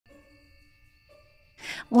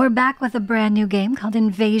We're back with a brand new game called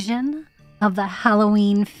Invasion of the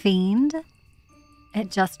Halloween Fiend. It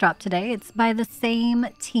just dropped today. It's by the same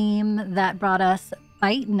team that brought us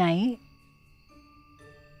Fight Night.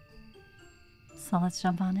 So let's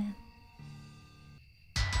jump on in.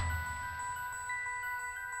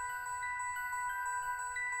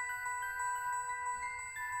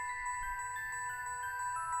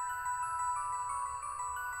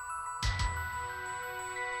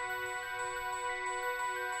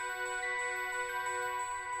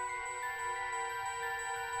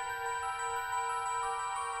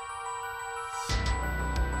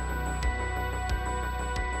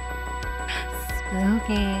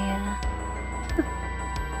 Spooky.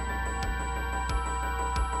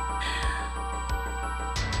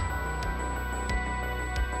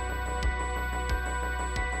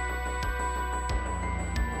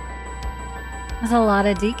 There's a lot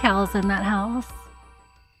of decals in that house.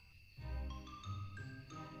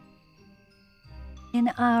 In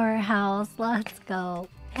our house, let's go.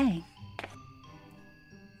 Hey.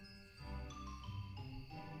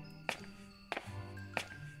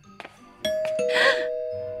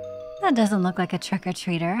 That doesn't look like a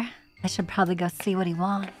trick-or-treater. I should probably go see what he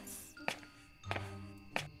wants.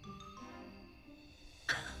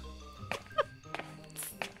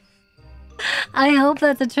 I hope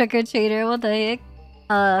that's a trick-or-treater. What the heck?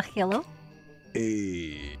 Hello?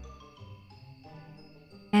 Hey.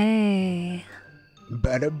 Hey.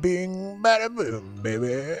 Bada bing, bada boom,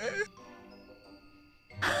 baby.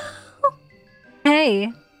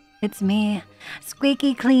 Hey, it's me,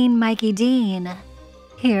 Squeaky Clean Mikey Dean,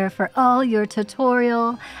 here for all your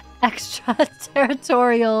tutorial,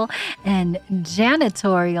 extraterritorial, and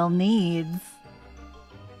janitorial needs.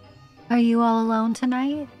 Are you all alone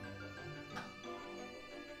tonight?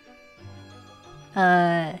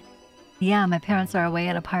 Yeah, my parents are away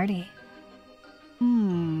at a party.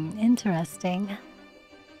 Interesting.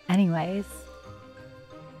 Anyways,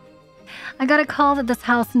 I got a call that this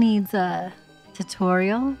house needs a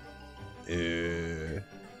tutorial. Is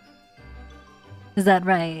that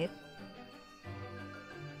right?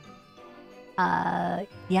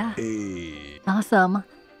 Yeah. Hey. Awesome.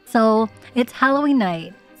 So, it's Halloween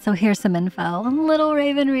night. So here's some info. Little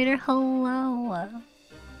Raven Reader, hello.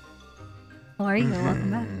 How are you?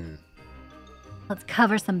 Welcome back. Let's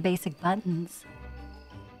cover some basic buttons.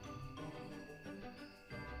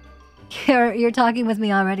 You're talking with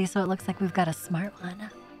me already, so it looks like we've got a smart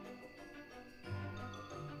one.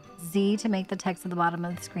 Z to make the text at the bottom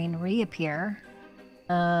of the screen reappear.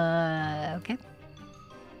 Okay.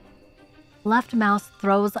 Left mouse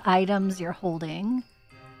throws items you're holding.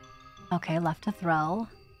 Okay, left to throw.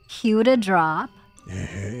 Q to drop.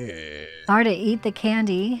 R to eat the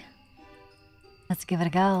candy. Let's give it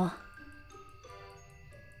a go.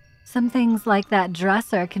 Some things like that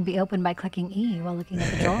dresser can be opened by clicking E while looking at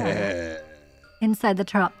the drawer. Inside the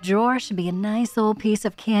top drawer should be a nice old piece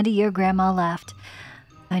of candy your grandma left.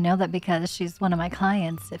 I know that because she's one of my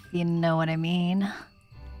clients, if you know what I mean.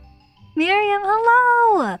 Miriam,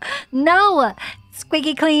 hello! No!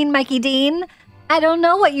 Squeaky Clean Mikey Dean. I don't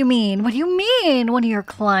know what you mean. What do you mean? One of your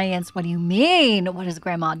clients. What do you mean? What is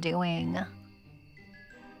grandma doing?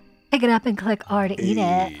 Pick it up and click R to eat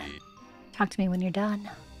it. Talk to me when you're done.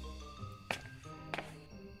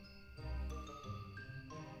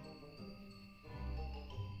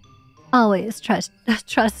 Always trust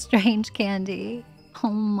strange candy. Oh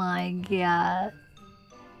my god.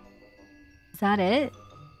 Is that it?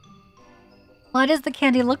 Why does the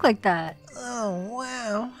candy look like that? Oh,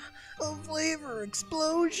 wow. A flavor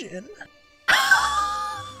explosion.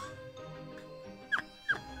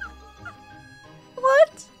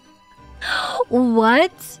 What?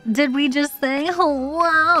 What did we just say? Oh,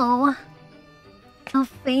 wow. A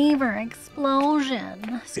flavor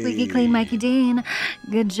explosion. Squeaky Clean Mikey Dean.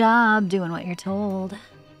 Good job doing what you're told.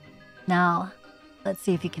 Now, let's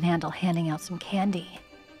see if you can handle handing out some candy.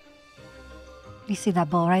 You see that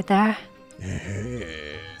bowl right there?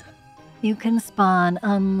 You can spawn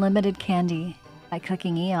unlimited candy by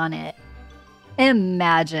clicking E on it.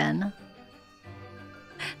 Imagine.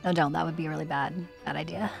 No, don't. That would be a really bad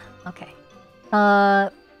idea. Okay.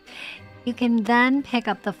 You can then pick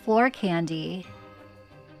up the floor candy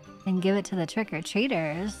and give it to the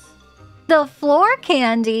trick-or-treaters. The floor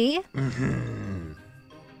candy?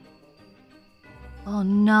 Oh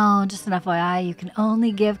no, just an FYI, you can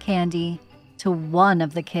only give candy to one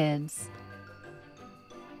of the kids.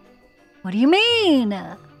 What do you mean?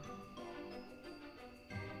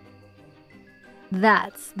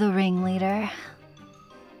 That's the ringleader.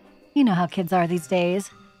 You know how kids are these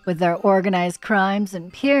days, with their organized crimes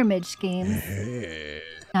and pyramid schemes.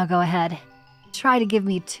 Now go ahead. try to give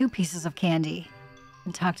me 2 pieces of candy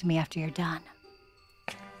and talk to me after you're done.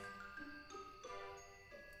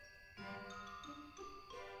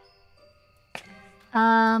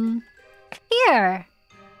 Here.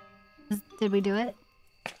 Did we do it?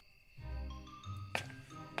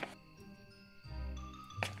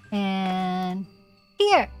 And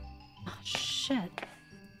here. Oh, shit.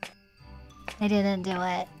 I didn't do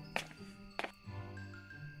it.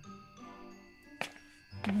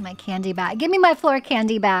 Give me my candy back. Give me my floor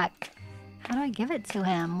candy back. How do I give it to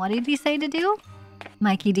him? What did he say to do?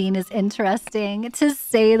 Mikey Dean is interesting, to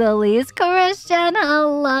say the least. Christian,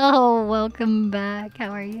 hello. Welcome back.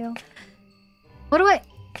 How are you? What do I...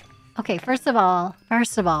 Okay, first of all.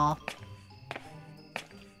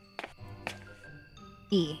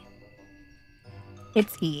 E.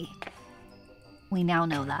 It's E. We now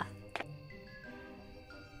know that.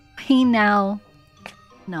 We now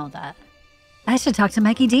know that. I should talk to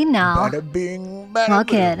Mikey Dean now. Bada bing, bada Well,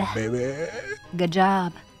 kid. boom, baby. Good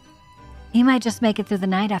job. He might just make it through the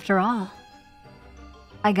night after all.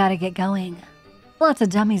 I gotta get going. Lots of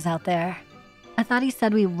dummies out there. I thought he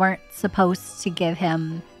said we weren't supposed to give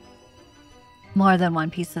him more than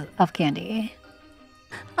 1 piece of candy.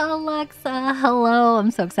 Alexa, hello.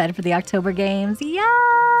 I'm so excited for the October games. Yes!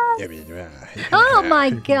 Oh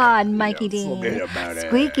my god, Mikey Dean. Forget about it.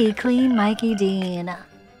 Squeaky clean Mikey Dean.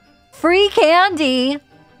 Free candy!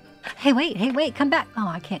 Hey, wait, come back. Oh,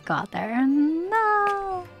 I can't go out there.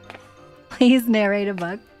 No. Please narrate a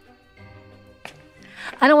book.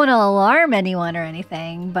 I don't want to alarm anyone or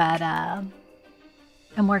anything, but I'm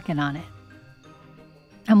working on it.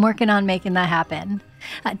 I'm working on making that happen.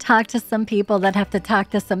 I talk to some people that have to talk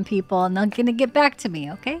to some people, and they're going to get back to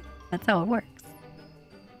me, okay? That's how it works.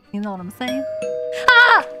 You know what I'm saying?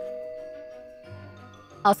 Ah!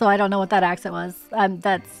 Also, I don't know what that accent was.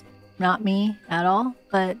 That's not me at all,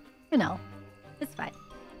 but, you know, it's fine.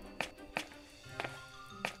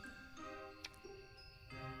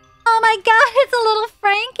 Oh my god, it's a little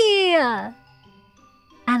Frankie!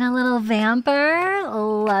 And a little Vamper.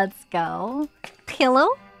 Let's go. Hello?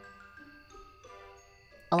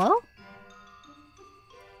 Hello?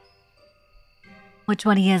 Which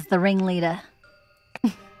one he is the ringleader?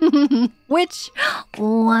 Which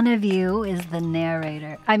one of you is the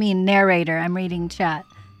narrator? I mean, narrator. I'm reading chat.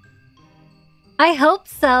 I hope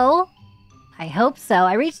so. I hope so.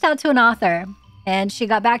 I reached out to an author, and she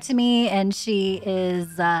got back to me, and she is,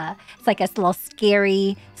 it's like a little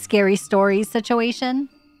scary story situation.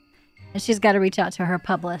 And she's got to reach out to her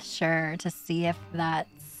publisher to see if that's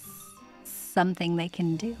something they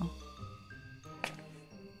can do.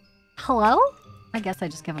 Hello? I guess I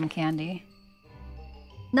just give them candy.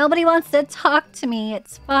 Nobody wants to talk to me.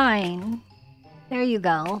 It's fine. There you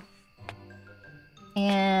go.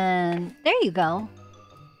 And there you go.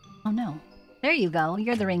 Oh no. There you go.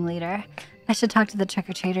 You're the ringleader. I should talk to the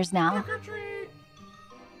trick-or-treaters now.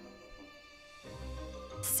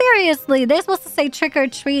 Seriously, they're supposed to say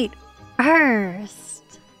trick-or-treat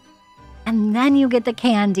first. And then you get the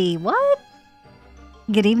candy. What?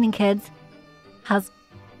 Good evening, kids. How's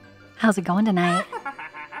it going tonight?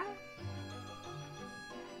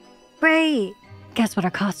 Great. Guess what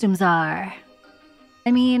our costumes are?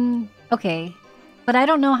 I mean, okay. But I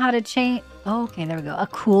don't know how to change. Oh, okay, there we go. A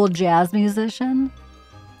cool jazz musician?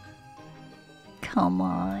 Come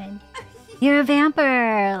on. You're a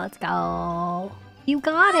vampire. Let's go. You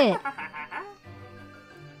got it.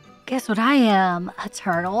 Guess what I am? A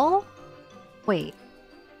turtle? Wait.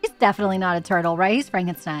 He's definitely not a turtle, right? He's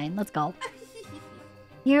Frankenstein. Let's go.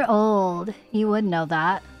 You're old. You would know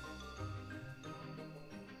that.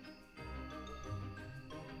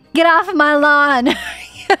 Get off of my lawn!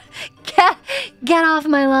 Get off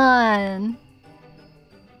my lawn!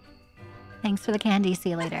 Thanks for the candy. See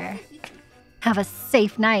you later. Have a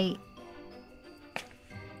safe night.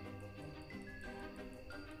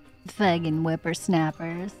 Fucking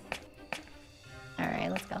whippersnappers.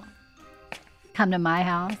 Alright, let's go. Come to my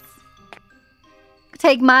house.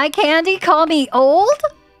 Take my candy? Call me old?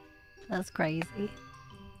 That's crazy.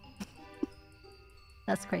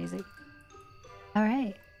 That's crazy.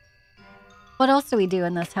 Alright. What else do we do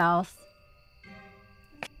in this house?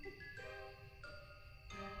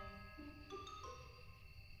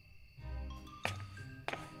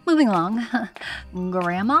 Moving along.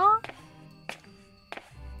 Grandma?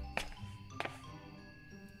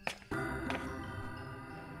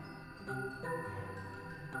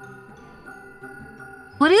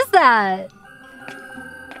 What is that?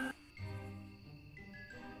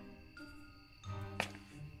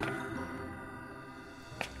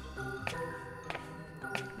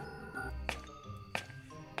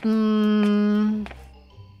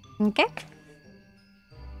 Okay.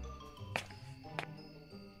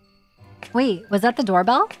 Wait, was that the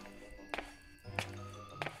doorbell?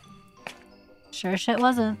 Sure shit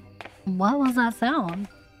wasn't. What was that sound?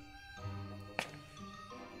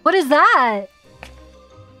 What is that?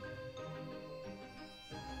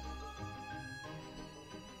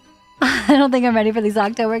 I don't think I'm ready for these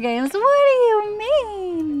October games. What do you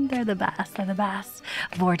mean? They're the best. They're the best.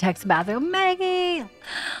 Vortex bathroom, Maggie.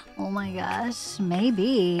 Oh my gosh.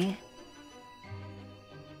 Maybe.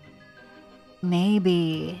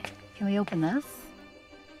 Maybe. Can we open this?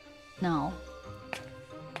 No.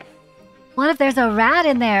 What if there's a rat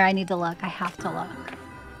in there? I need to look. I have to look.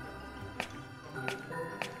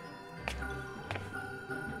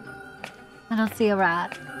 I don't see a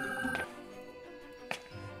rat.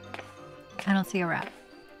 I don't see a rat.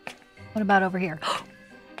 What about over here?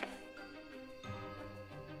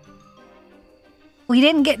 We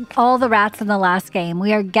didn't get all the rats in the last game.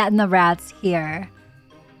 We are getting the rats here.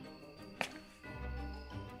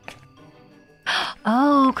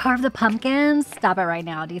 Oh, carve the pumpkins? Stop it right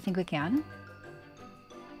now. Do you think we can?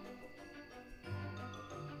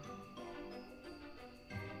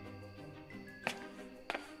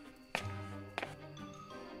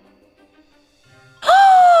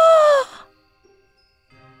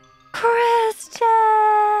 Christian!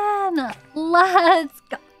 Let's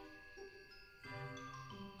go.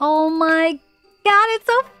 Oh my god, it's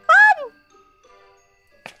so fun!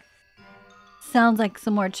 Sounds like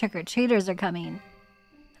some more trick-or-treaters are coming.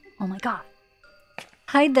 Oh my god.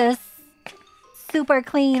 Hide this super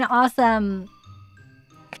clean, awesome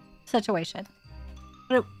situation.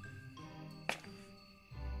 Put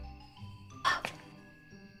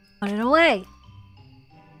it away.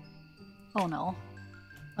 Oh no.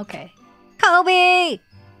 Okay. Kobe!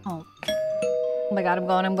 Oh. Oh my god, I'm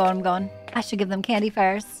going. I should give them candy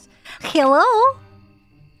first. Hello?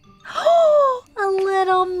 Oh, a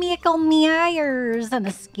little Michael Myers and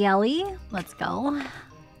a Skelly. Let's go.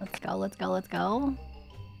 Let's go.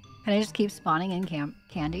 Can I just keep spawning in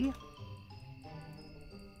candy?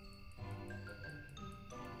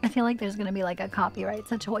 I feel like there's gonna be like a copyright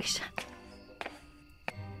situation.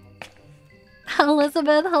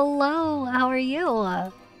 Elizabeth, hello. How are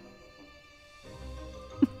you?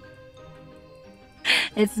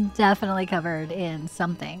 It's definitely covered in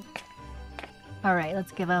something. All right,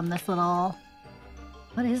 let's give him this little...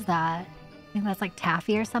 What is that? I think that's like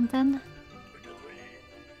taffy or something.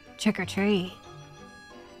 Trick or treat.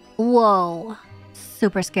 Whoa.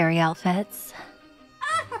 Super scary outfits.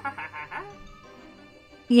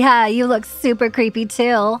 Yeah, you look super creepy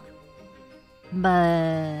too.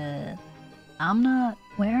 But I'm not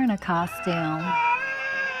wearing a costume.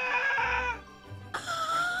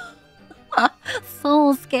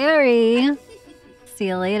 So scary. See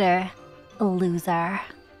you later, loser.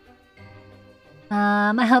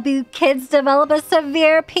 I hope you kids develop a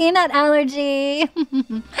severe peanut allergy.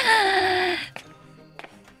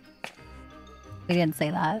 We didn't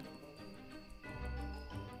say that.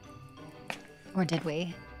 Or did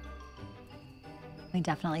we? We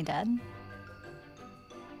definitely did.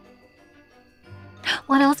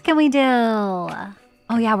 What else can we do?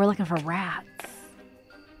 Oh yeah, we're looking for rats.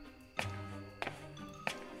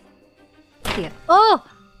 Yeah. Oh!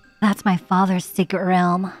 That's my father's secret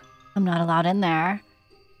realm. I'm not allowed in there.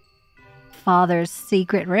 Father's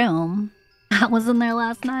secret room. That was in there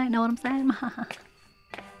last night. Know what I'm saying?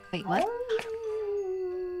 Wait, what?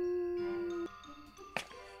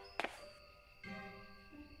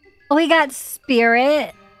 Oh, we got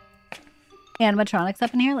Spirit animatronics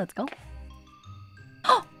up in here. Let's go.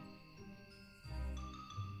 Oh!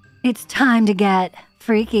 It's time to get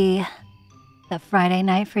freaky. The Friday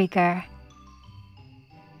Night Freaker.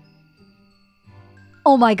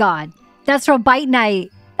 Oh my god. That's from Bite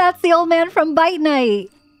Night. That's the old man from Bite Night.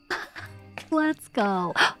 Let's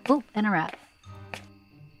go. Oh, and a rat.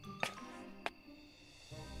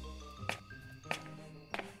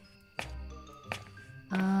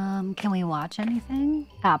 Can we watch anything?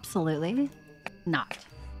 Absolutely not.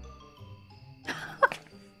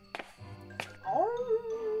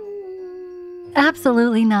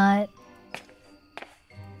 Absolutely not.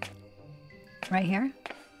 Right here?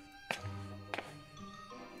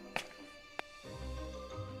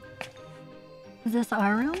 Is this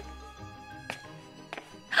our room?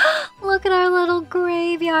 Look at our little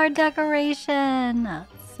graveyard decoration.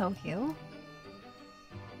 That's so cute.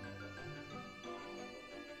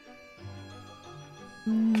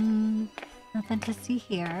 Nothing to see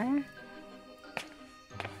here.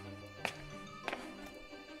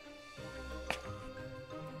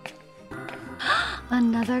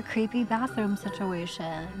 Another creepy bathroom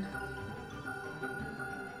situation.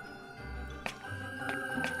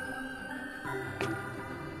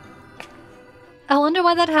 I wonder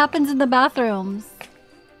why that happens in the bathrooms.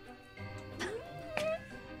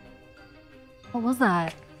 What was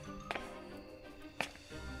that?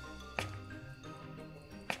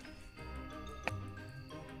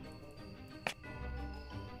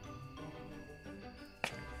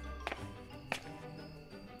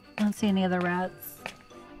 I don't see any other rats.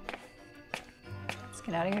 Let's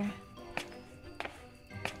get out of here.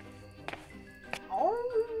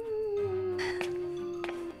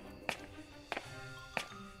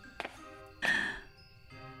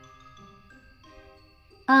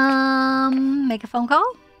 Make a phone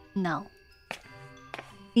call? No.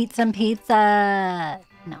 Eat some pizza?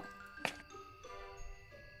 No.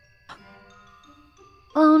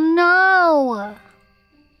 Oh no!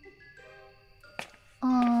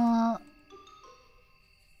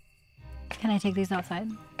 Can I take these outside?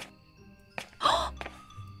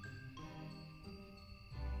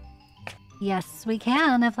 Yes, we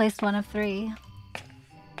can. I've placed one of 3.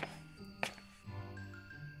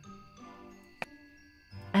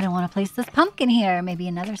 I don't want to place this pumpkin here. Maybe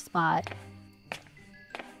another spot.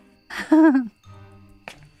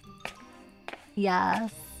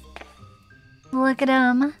 Yes. Look at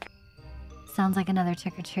him. Sounds like another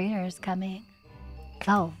trick-or-treater is coming.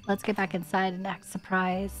 Oh, let's get back inside and act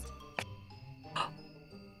surprised.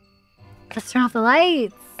 Let's turn off the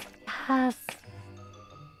lights. Yes.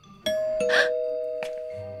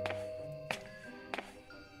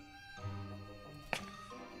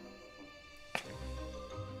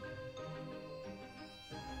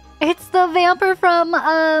 It's the vampire from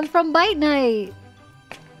Bite Night.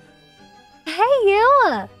 Hey,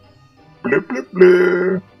 you. Blah, blah,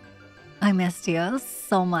 blah. I missed you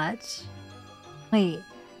so much. Wait,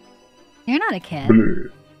 you're not a kid.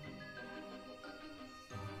 Blah.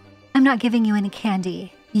 I'm not giving you any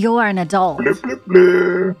candy. You're an adult. Blah, blah,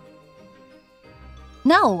 blah.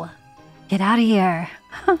 No, get out of here.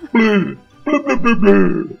 Blah, blah, blah, blah,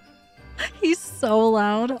 blah. He's so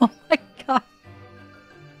loud. Oh my god.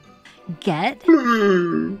 Get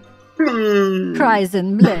Blah, blah. cries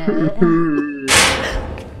and bleh.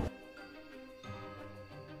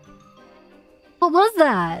 What was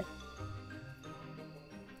that?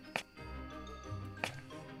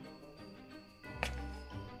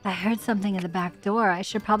 I heard something at the back door. I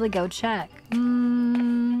should probably go check.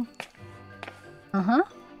 Uh-huh.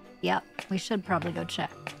 Yep, we should probably go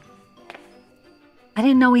check. I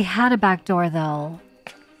didn't know we had a back door, though.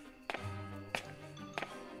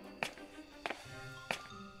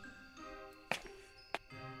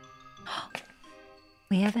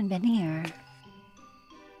 We haven't been here.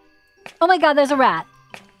 Oh my god, there's a rat.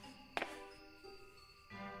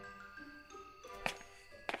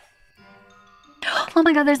 Oh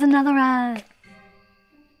my god, there's another rat.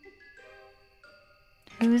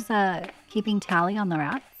 Who's keeping tally on the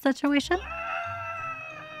rat situation?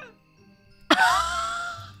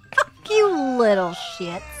 You little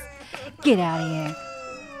shits. Get out of here.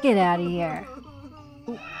 Get out of here.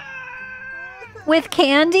 With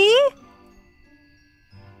candy?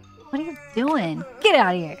 What are you doing? Get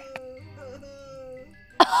out of here.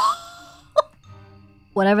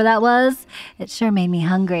 Whatever that was, it sure made me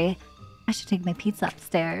hungry. I should take my pizza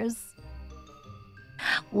upstairs.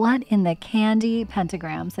 What in the candy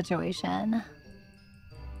pentagram situation?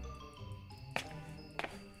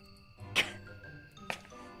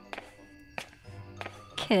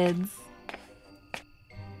 Kids.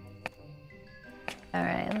 All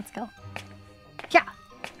right, let's go. Yeah.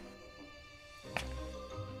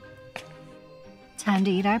 Time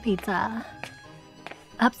to eat our pizza.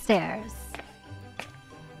 Upstairs.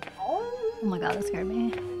 Oh my god, that scared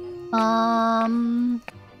me.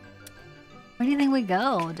 Where do you think we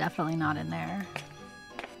go? Definitely not in there.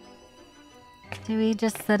 Do we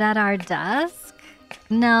just sit at our desk?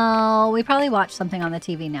 No, we probably watch something on the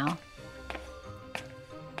TV now.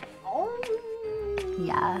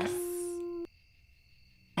 Yes.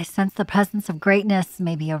 I sense the presence of greatness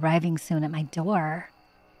may be arriving soon at my door.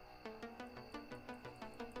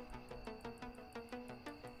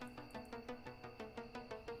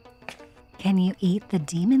 Can you eat the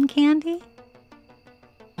demon candy?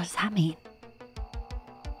 What does that mean?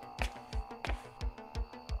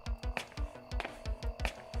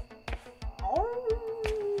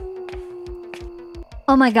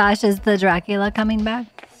 Oh my gosh, is the Dracula coming back?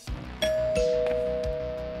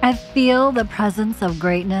 I feel the presence of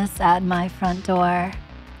greatness at my front door.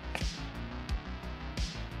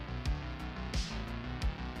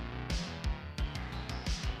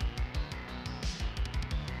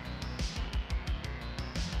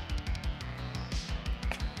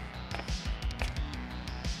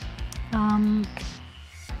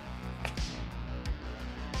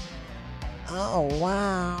 Oh,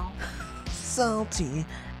 wow. Salty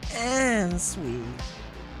and sweet.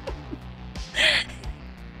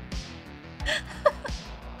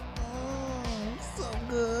 So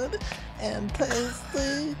good and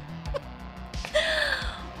tasty.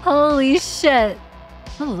 Holy shit.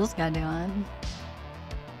 What is this guy doing?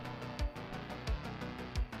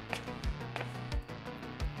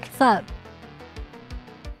 What's up?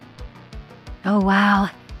 Oh,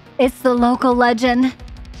 wow. It's the local legend,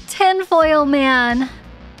 Tinfoil Man.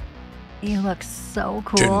 You look so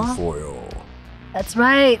cool. Tinfoil. That's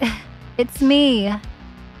right. It's me,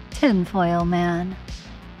 Tinfoil Man.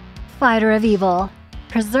 Fighter of evil,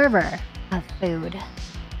 preserver of food.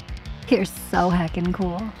 You're so heckin'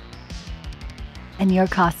 cool. And your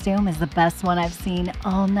costume is the best one I've seen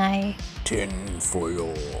all night.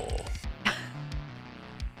 Tinfoil.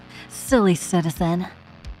 Silly citizen.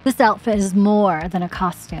 This outfit is more than a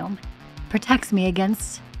costume. Protects me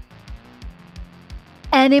against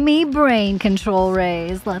enemy brain control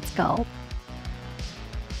rays. Let's go.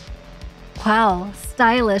 Wow,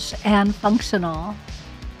 stylish and functional.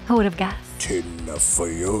 Who would have guessed?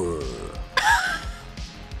 Tinfoil.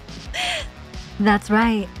 That's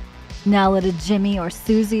right. Now let a Jimmy or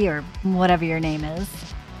Susie or whatever your name is.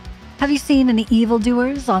 Have you seen any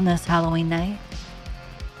evildoers on this Halloween night?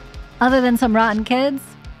 Other than some rotten kids,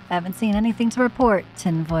 I haven't seen anything to report,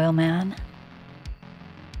 Tinfoil Man.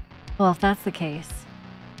 Well, if that's the case,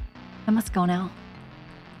 I must go now.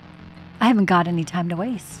 I haven't got any time to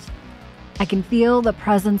waste. I can feel the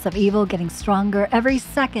presence of evil getting stronger every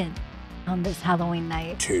second on this Halloween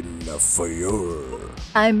night. Tinfoil.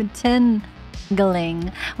 I'm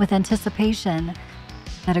tingling with anticipation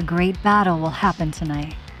that a great battle will happen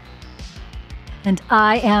tonight. And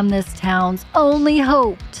I am this town's only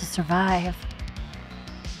hope to survive.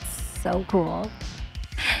 So cool.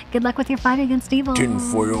 Good luck with your fight against evil.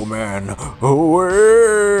 Tinfoil Man, away!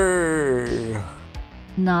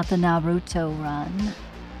 Not the Naruto run.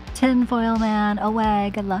 Tinfoil Man,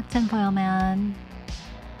 away. Good luck, Tinfoil Man.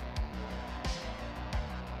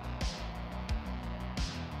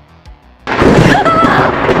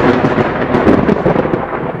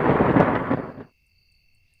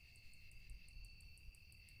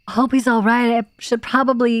 Hope he's all right. I should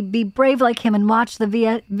probably be brave like him and watch the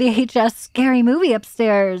VHS scary movie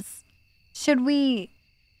upstairs. Should we?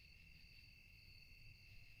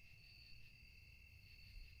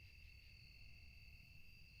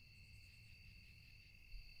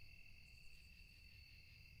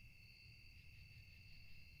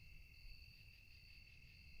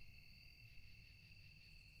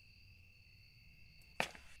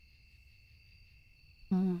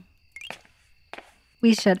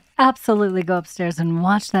 We should absolutely go upstairs and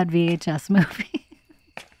watch that VHS movie.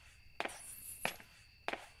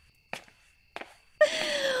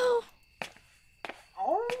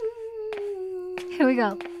 Here we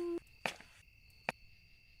go.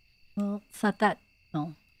 We'll set that.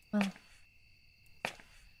 No. Well.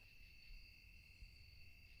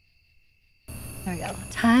 There we go.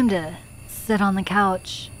 Time to sit on the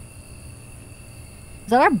couch. Is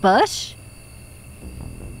that our bush?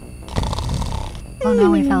 Oh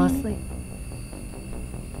no, we fell asleep.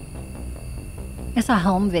 It's a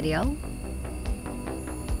home video.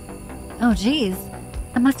 Oh geez,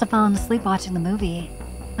 I must have fallen asleep watching the movie.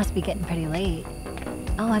 Must be getting pretty late.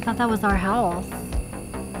 Oh, I thought that was our house.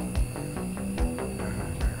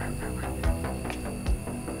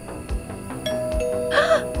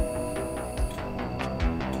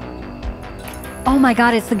 Oh my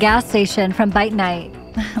god, it's the gas station from Bite Night.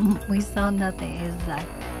 We saw nothing.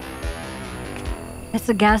 It's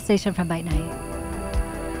the gas station from Bite Night.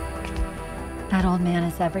 That old man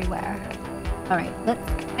is everywhere. All right, let's...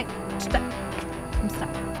 Stop. I'm stuck.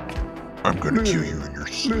 I'm gonna kill you in your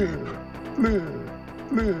sleep.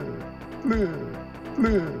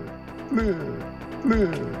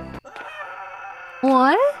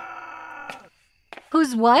 What?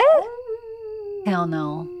 Who's what? Hell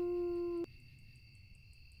no.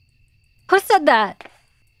 Who said that?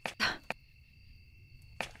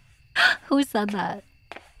 Who said that?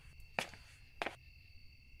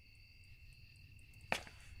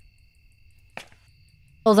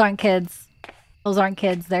 Those aren't kids. Those aren't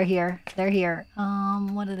kids. They're here. They're here.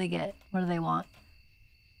 What do they get? What do they want?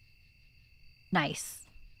 Nice.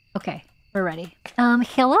 Okay, we're ready.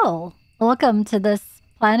 Hello. Welcome to this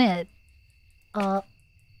planet. Oh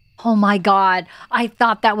my god. I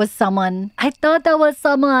thought that was someone. I thought that was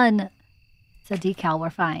someone. It's a decal. We're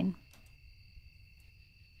fine.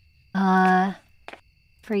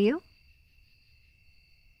 For you?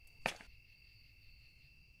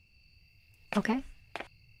 Okay.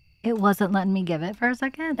 It wasn't letting me give it for a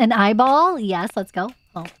second. An eyeball? Yes, let's go.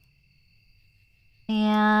 Oh.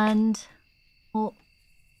 And well,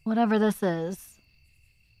 whatever this is.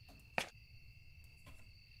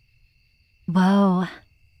 Whoa.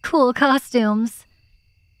 Cool costumes.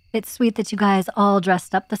 It's sweet that you guys all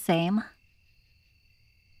dressed up the same.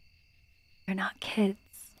 You're not kids.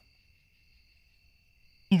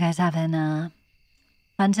 You guys having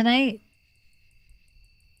fun tonight?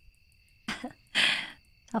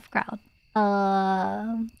 Tough crowd.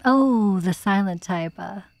 Oh, the silent type.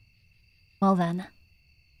 Well then,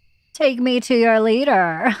 take me to your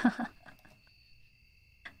leader.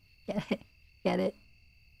 Get it? Get it?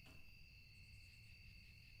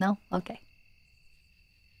 No? Okay.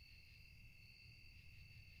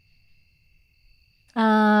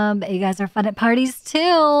 But you guys are fun at parties too.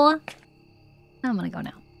 I'm gonna go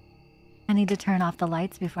now. I need to turn off the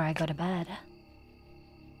lights before I go to bed.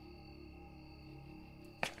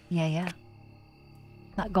 Yeah.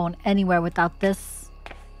 Not going anywhere without this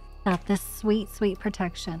sweet, sweet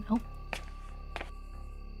protection. Oh.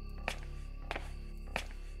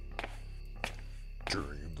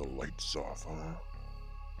 Turning the lights off, huh?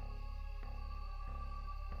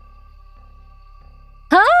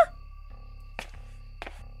 Huh?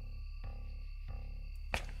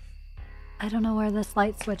 I don't know where this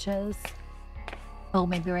light switch is. Oh,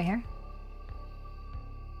 maybe right here?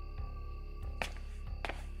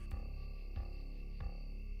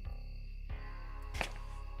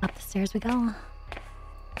 Up the stairs we go.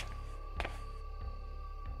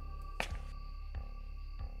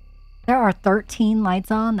 There are 13 lights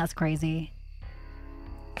on? That's crazy.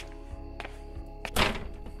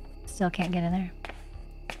 Still can't get in there.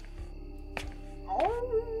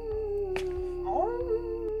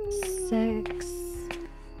 Six.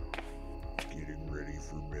 Getting ready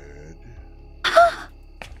for bed.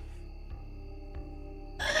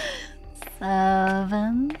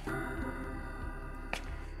 7.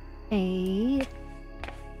 8.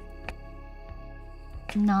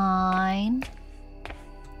 9.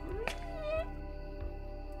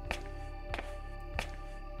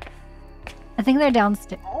 I think they're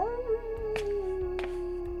downstairs.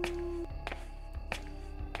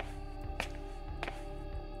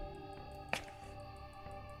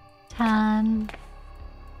 10.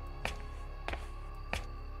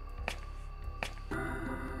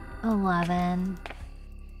 11.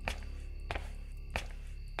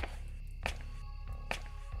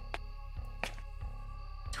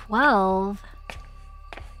 12.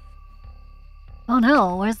 Oh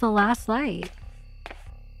no, where's the last light?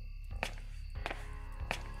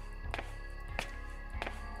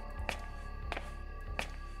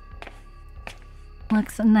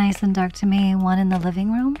 Looks nice and dark to me. One in the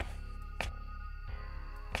living room.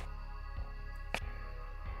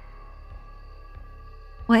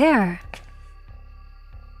 Where?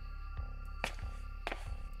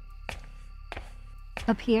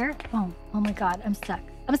 Up here? Oh my god, I'm stuck.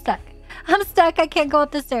 I'm stuck. I can't go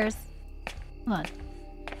up the stairs. Come on.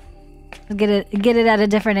 Get it at a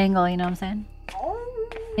different angle, you know what I'm saying?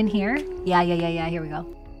 In here? Yeah, here we go.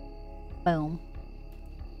 Boom.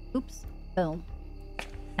 Oops. Boom.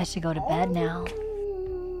 I should go to bed now.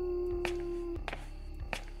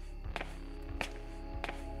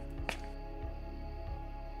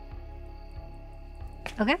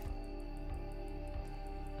 Okay.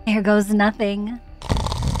 Here goes nothing.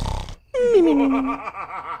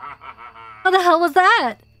 What the hell was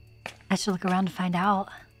that? I should look around to find out.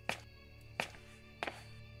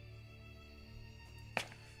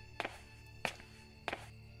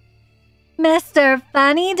 Mr.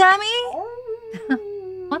 Funny Dummy?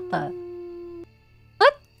 What the?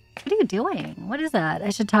 What are you doing? What is that? I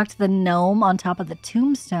should talk to the gnome on top of the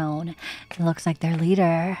tombstone. It looks like their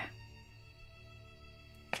leader.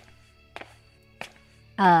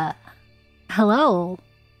 Hello?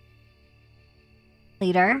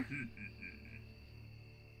 Leader?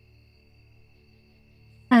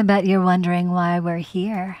 I bet you're wondering why we're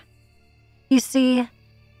here. You see,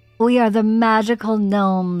 we are the magical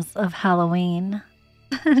gnomes of Halloween.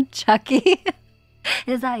 Chucky?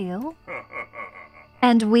 Is that you?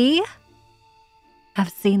 And we have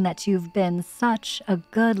seen that you've been such a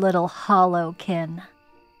good little hollow-kin.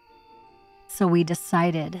 So we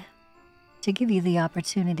decided to give you the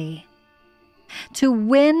opportunity to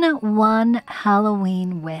win one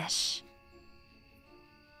Halloween wish.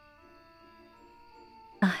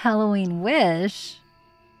 A Halloween wish?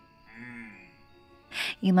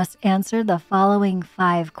 You must answer the following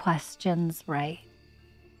 5 questions right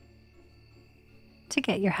to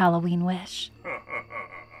get your Halloween wish.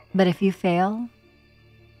 But if you fail,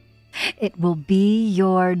 it will be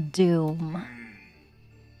your doom.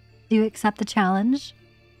 Do you accept the challenge?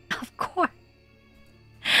 Of course.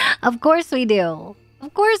 Of course we do.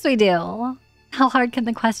 Of course we do. How hard can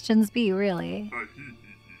the questions be, really?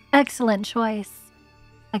 Excellent choice.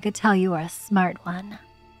 I could tell you are a smart one.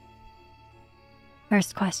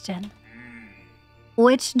 First question.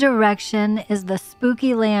 Which direction is the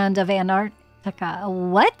spooky land of Antarctica?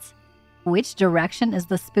 What? Which direction is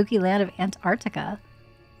the spooky land of Antarctica?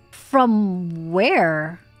 From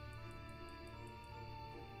where?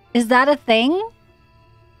 Is that a thing?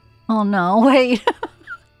 Oh no, wait.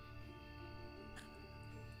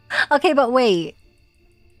 Okay, but wait.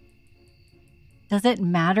 Does it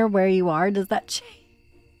matter where you are? Does that change?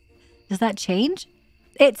 Does that change?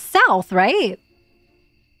 It's south, right?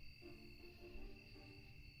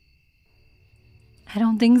 I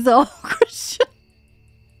don't think so, Christian.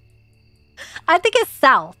 I think it's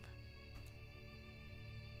south.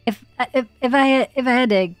 If I had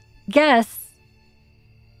to guess,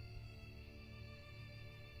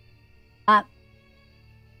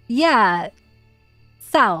 yeah,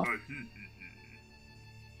 south.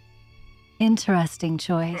 Interesting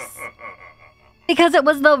choice. Because it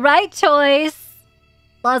was the right choice.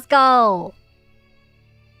 Let's go.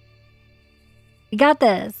 You got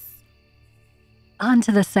this. On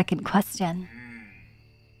to the second question.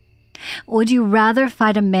 Would you rather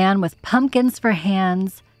fight a man with pumpkins for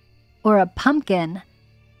hands or a pumpkin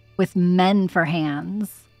with men for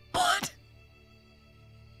hands? What?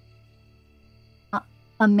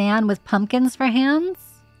 A man with pumpkins for hands?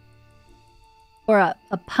 Or a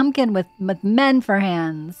pumpkin with men for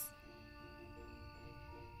hands?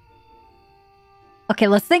 Okay,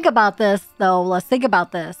 let's think about this, though. Let's think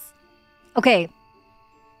about this. Okay.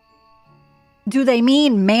 Do they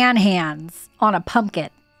mean man hands on a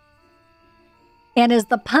pumpkin? And is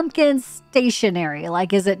the pumpkin stationary?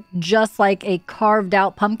 Like, is it just like a carved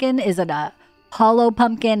out pumpkin? Is it a hollow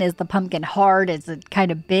pumpkin? Is the pumpkin hard? Is it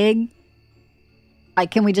kind of big? Like,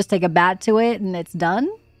 can we just take a bat to it and it's done?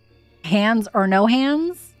 Hands or no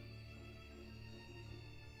hands?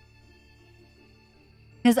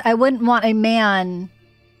 Because I wouldn't want a man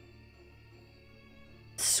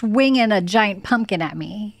swinging a giant pumpkin at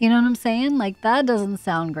me. You know what I'm saying? Like, that doesn't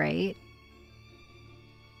sound great.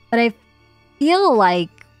 But I feel like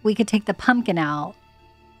we could take the pumpkin out.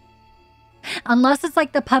 Unless it's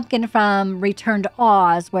like the pumpkin from Return to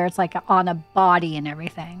Oz, where it's like on a body and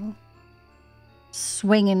everything.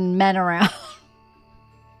 Swinging men around.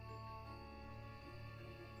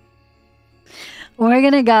 We're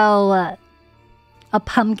going to go a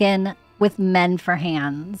pumpkin with men for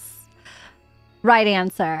hands. Right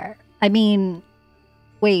answer. I mean,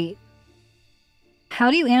 wait.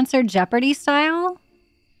 How do you answer Jeopardy style?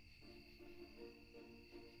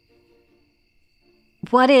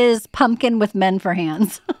 What is pumpkin with men for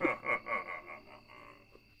hands?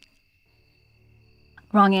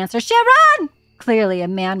 Wrong answer. Sharon! Clearly, a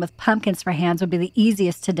man with pumpkins for hands would be the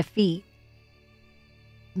easiest to defeat.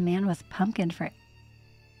 A man with pumpkin for...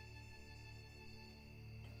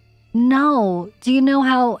 No. Do you know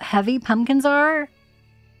how heavy pumpkins are?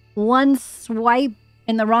 One swipe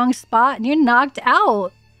in the wrong spot and you're knocked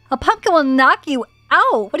out. A pumpkin will knock you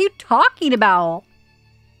out. What are you talking about?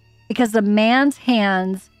 Because the man's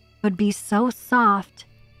hands would be so soft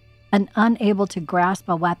and unable to grasp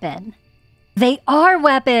a weapon. They are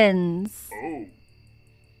weapons. Oh.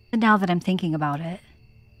 And now that I'm thinking about it.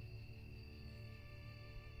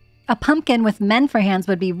 A pumpkin with men for hands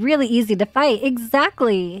would be really easy to fight.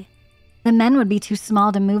 Exactly. The men would be too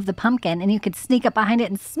small to move the pumpkin, and you could sneak up behind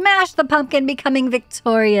it and smash the pumpkin, becoming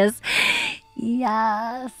victorious.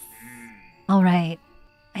 Yes. All right.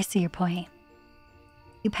 I see your point.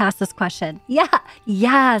 You passed this question. Yeah.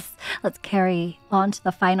 Yes. Let's carry on to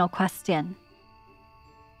the final question.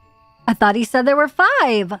 I thought he said there were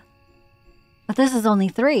 5. But this is only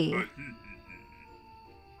 3.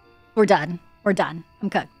 We're done. We're done. I'm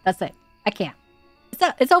cooked. That's it. I can't.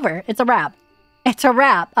 It's over. It's a wrap. It's a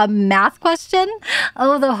wrap. A math question?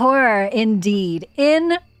 Oh, the horror. Indeed.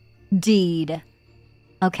 Indeed.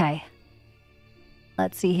 Okay.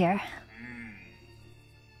 Let's see here.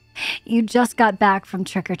 You just got back from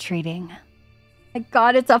trick-or-treating. My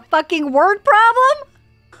God, it's a fucking word problem?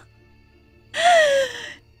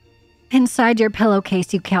 Inside your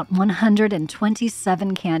pillowcase, you count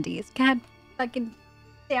 127 candies. God fucking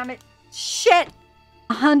damn it. Shit.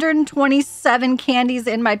 127 candies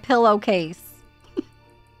in my pillowcase.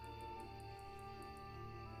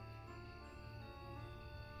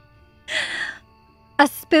 A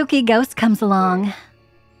spooky ghost comes along.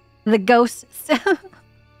 The ghost...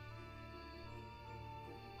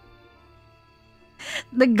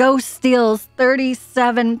 The ghost steals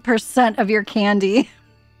 37% of your candy.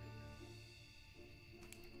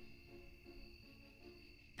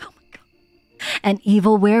 An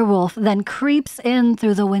evil werewolf then creeps in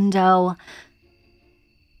through the window.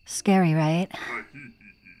 Scary, right?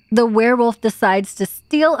 The werewolf decides to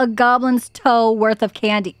steal a goblin's toe worth of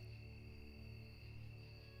candy.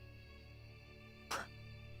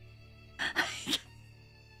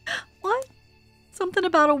 What? Something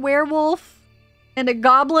about a werewolf and a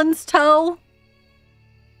goblin's toe?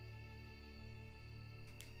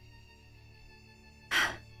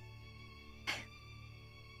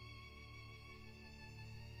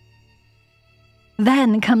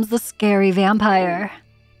 Then comes the scary vampire.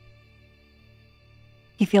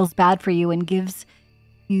 He feels bad for you and gives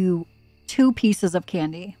you 2 pieces of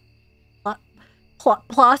candy.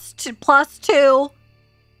 Plus two.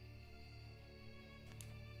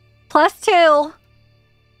 Plus 2.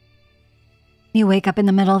 You wake up in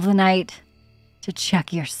the middle of the night to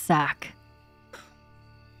check your sack,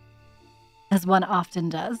 as one often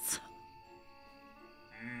does.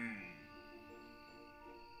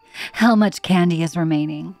 How much candy is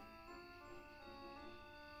remaining?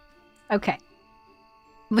 Okay.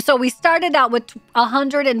 So we started out with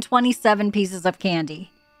 127 pieces of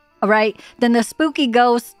candy. All right. Then the spooky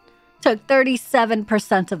ghost took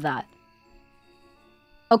 37% of that.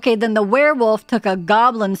 Okay. Then the werewolf took a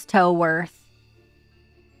goblin's toe worth.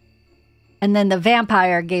 And then the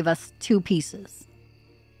vampire gave us 2 pieces.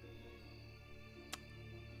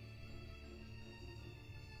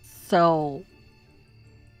 So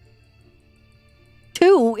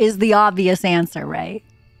 2 is the obvious answer, right?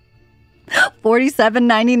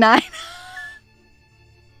 $47.99.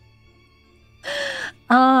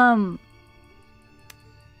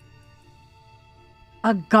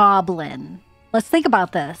 A goblin. Let's think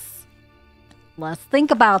about this.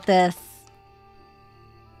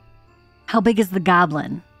 How big is the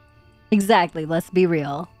goblin? Exactly. Let's be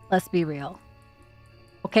real.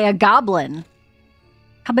 Okay, a goblin.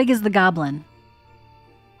 How big is the goblin?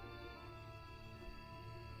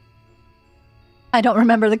 I don't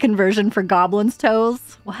remember the conversion for goblin's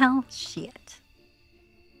toes. Well, shit.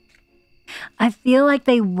 I feel like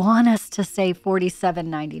they want us to say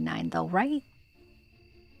 $47.99 though, right?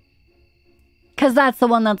 Because that's the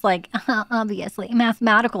one that's like, obviously,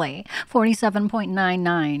 mathematically,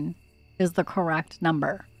 47.99 is the correct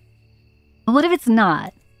number. But what if it's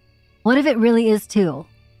not? What if it really is 2?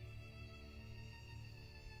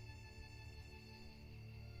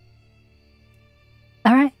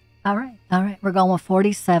 All right. We're going with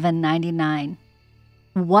 $47.99.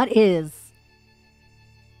 What is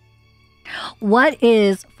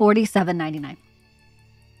 $47.99?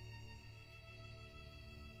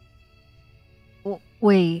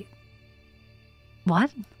 Wait.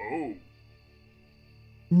 What? Oh.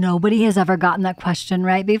 Nobody has ever gotten that question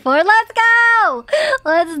right before. Let's go!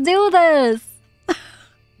 Let's do this.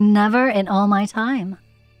 Never in all my time.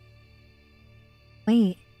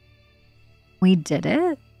 Wait. We did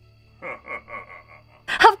it?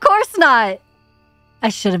 Of course not. I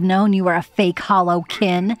should have known you were a fake hollow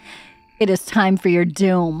kin. It is time for your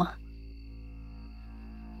doom.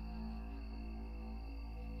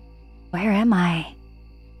 Where am I?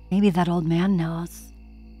 Maybe that old man knows.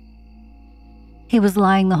 He was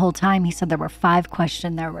lying the whole time. He said there were 5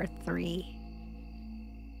 questions. There were 3.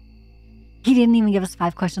 He didn't even give us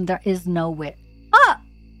 5 questions. There is no way. Ah!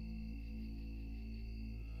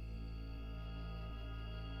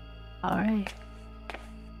 All right.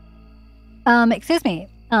 Excuse me.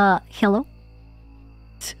 Hello?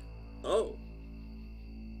 Oh.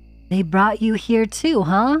 They brought you here too,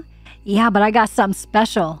 huh? Yeah, but I got something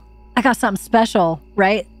special.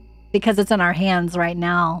 Right? Because it's in our hands right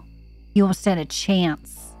now. You won't stand a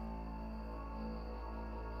chance.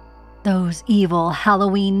 Those evil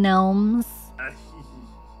Halloween gnomes.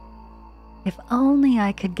 If only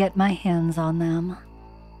I could get my hands on them.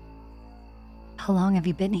 How long have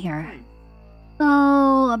you been here?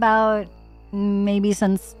 Oh, about maybe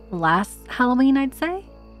since last Halloween, I'd say.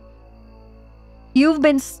 You've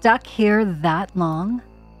been stuck here that long?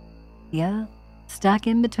 Yeah, stuck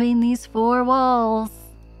in between these 4 walls.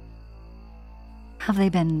 Have they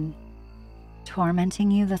been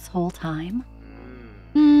tormenting you this whole time?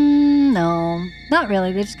 No, not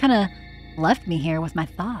really. They just kind of left me here with my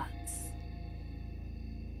thoughts.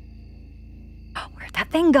 Oh, where'd that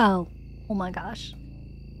thing go? Oh my gosh.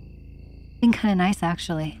 Been kind of nice,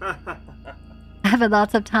 actually. I have had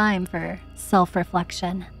lots of time for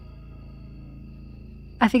self-reflection.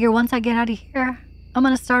 I figure once I get out of here, I'm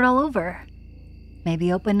going to start all over.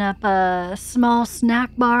 Maybe open up a small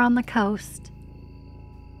snack bar on the coast.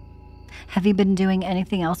 Have you been doing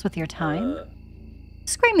anything else with your time?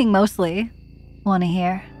 Screaming mostly. Want to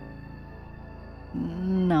hear?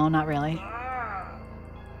 No, not really.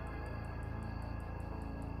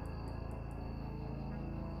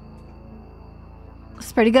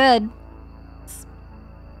 It's pretty good.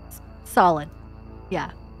 Solid.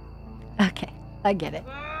 Yeah. Okay, I get it.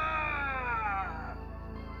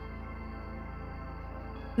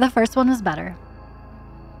 The first one was better.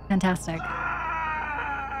 Fantastic.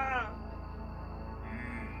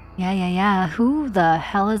 Yeah. Who the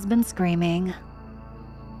hell has been screaming?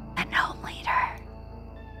 The gnome leader.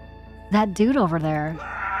 That dude over there.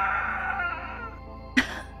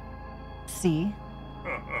 See?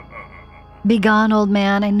 Begone, old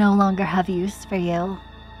man. I no longer have use for you.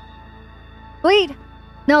 Wait!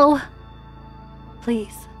 No!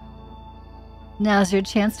 Please. Now's your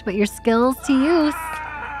chance to put your skills to use.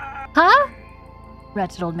 Huh?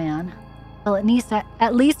 Wretched old man. Well,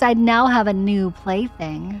 at least I now have a new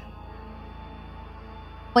plaything.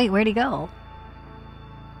 Wait, where'd he go?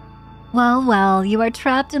 Well, you are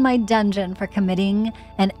trapped in my dungeon for committing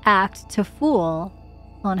an act to fool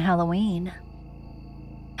on Halloween.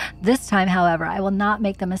 This time, however, I will not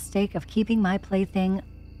make the mistake of keeping my plaything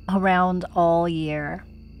around all year.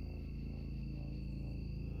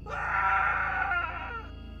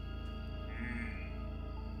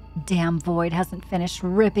 Damn Void hasn't finished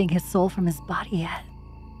ripping his soul from his body yet.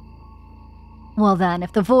 Well then,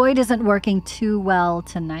 if the Void isn't working too well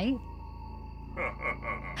tonight,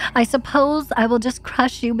 I suppose I will just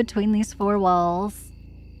crush you between these four walls.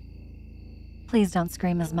 Please don't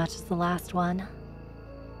scream as much as the last one.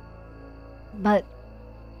 But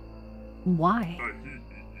why?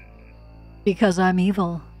 Because I'm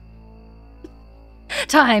evil.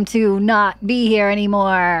 Time to not be here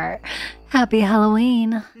anymore. Happy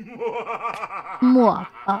Halloween. Mwah.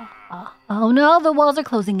 Oh no, the walls are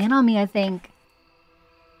closing in on me, I think.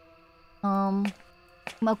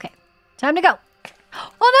 Okay. Time to go.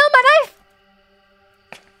 Oh no, my knife!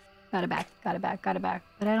 Got it back.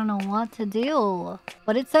 But I don't know what to do.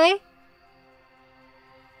 What'd it say?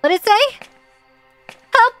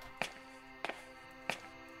 Help!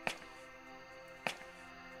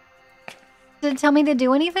 Did it tell me to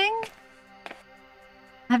do anything?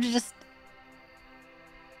 I have to just...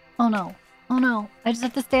 Oh no. I just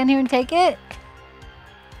have to stand here and take it?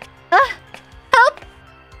 Help!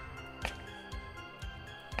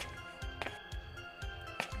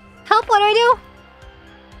 Help, what do I do?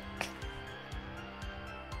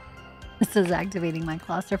 This is activating my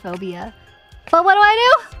claustrophobia. But what do I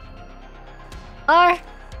do? R.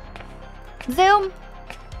 Zoom.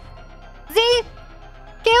 Z.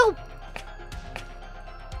 Q.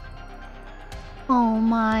 Oh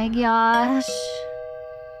my gosh.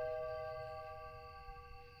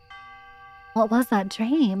 What was that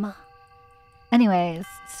dream? Anyways,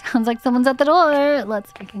 sounds like someone's at the door.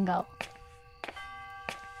 Let's freaking go.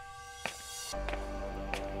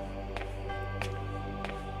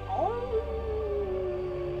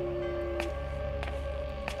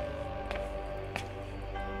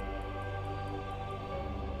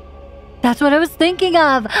 That's what I was thinking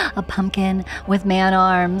of. A pumpkin with man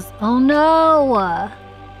arms. Oh no.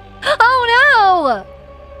 Oh no!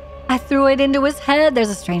 I threw it into his head. There's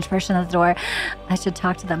a strange person at the door. I should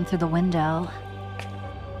talk to them through the window.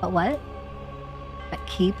 But what? But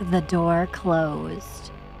keep the door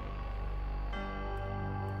closed.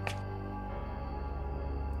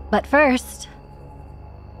 But first...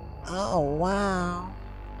 Oh, wow.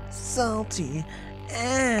 Salty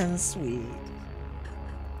and sweet.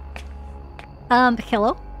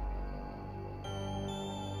 Hello?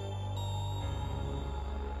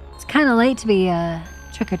 It's kind of late to be,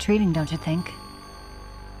 trick-or-treating, don't you think?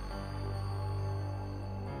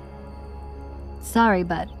 Sorry,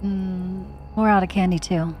 but, we're out of candy,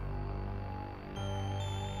 too.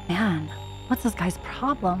 Man, what's this guy's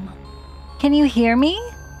problem? Can you hear me?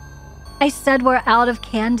 I said we're out of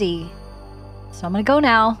candy. So I'm gonna go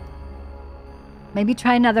now. Maybe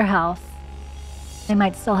try another house. They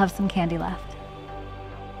might still have some candy left.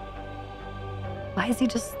 Why is he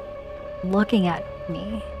just looking at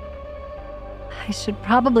me? I should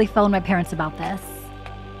probably phone my parents about this.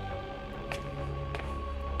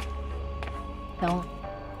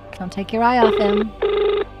 Don't take your eye off him.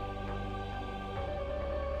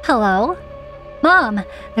 Hello? Mom,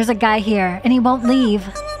 there's a guy here, and he won't leave.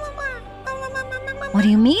 What do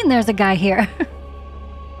you mean there's a guy here?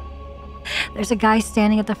 There's a guy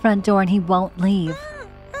standing at the front door, and he won't leave.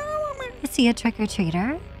 Is he a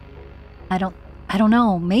trick-or-treater? I don't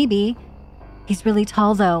know, maybe. He's really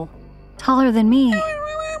tall, though. Taller than me.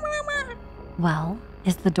 Well,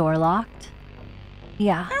 is the door locked?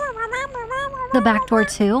 Yeah. The back door,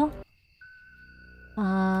 too?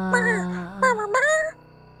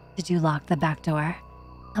 Did you lock the back door?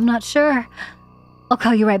 I'm not sure. I'll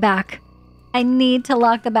call you right back. I need to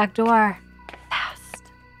lock the back door. Fast.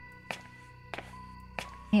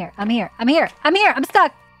 Here, I'm here. I'm here. I'm here. I'm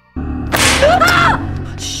stuck.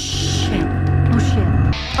 Ah! Shit. Oh, shit.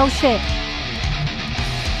 Oh, shit.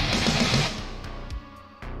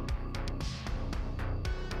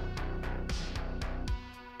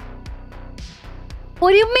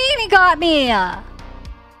 What do you mean he got me? I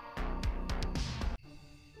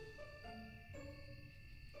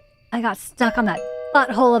got stuck on that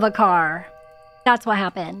butthole of a car. That's what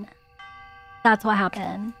happened. That's what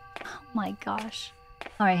happened. Oh my gosh.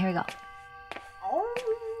 All right, here we go.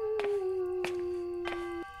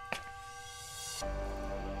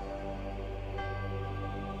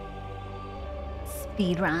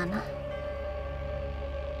 Speed run.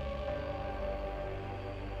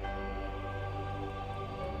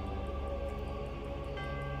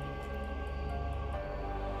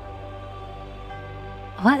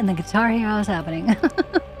 What in the Guitar Hero is happening?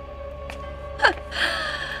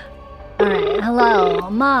 Alright,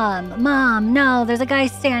 hello. Mom, Mom, no, there's a guy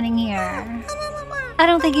standing here. I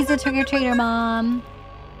don't think he's a trick-or-treater, Mom.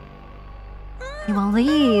 He won't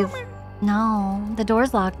leave. No, the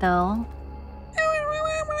door's locked, though.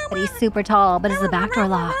 But he's super tall, but is the back door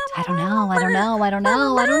locked? I don't know, I don't know, I don't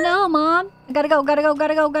know, I don't know, Mom. I gotta go, gotta go,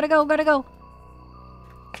 gotta go, gotta go, gotta go.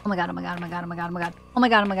 Oh my god, oh my god, oh my god, oh my god, oh my god. Oh my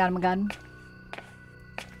god, oh my god, oh my god.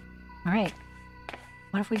 Alright.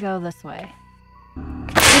 What if we go this way? 3,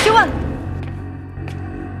 2, 1!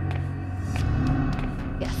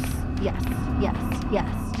 Yes, yes, yes, yes,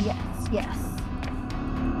 yes, yes.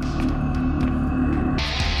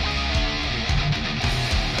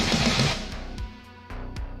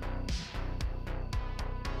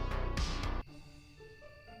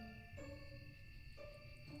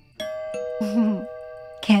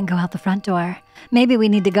 Can't go out the front door. Maybe we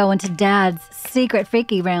need to go into Dad's secret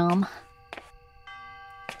freaky realm.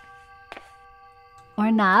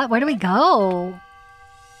 Or not. Where do we go?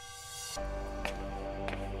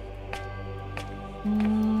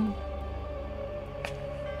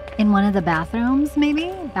 In one of the bathrooms,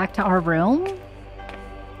 maybe? Back to our room?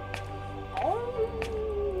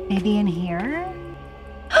 Maybe in here?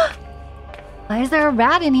 Why is there a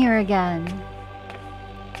rat in here again?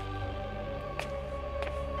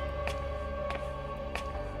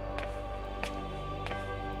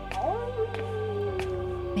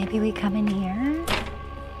 Maybe we come in here?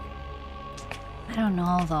 I don't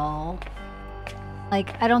know, though.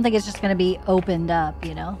 Like, I don't think it's just gonna be opened up,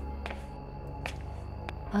 you know?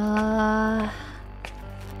 I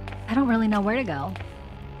don't really know where to go.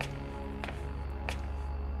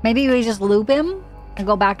 Maybe we just loop him and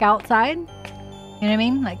go back outside? You know what I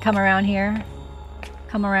mean? Like, come around here,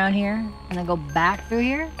 and then go back through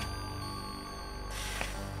here?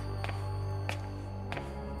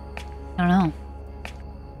 I don't know.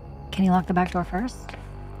 Can you lock the back door first?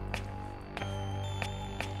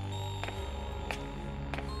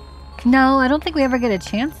 No, I don't think we ever get a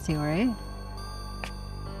chance to, right?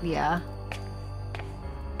 Yeah.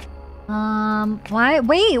 Why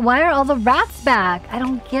are all the rats back? I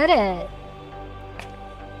don't get it.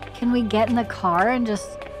 Can we get in the car and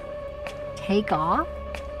just take off?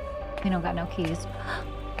 We don't got no keys.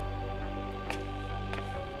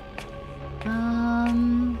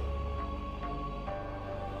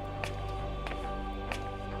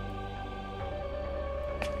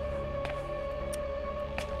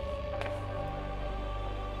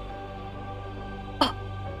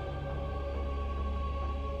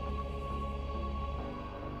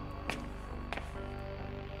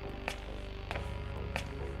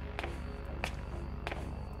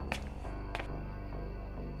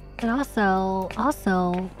 But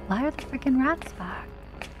also, why are the freaking rats back?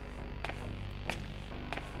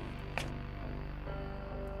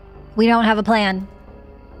 We don't have a plan.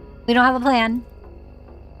 We don't have a plan.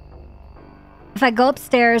 If I go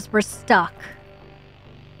upstairs, we're stuck.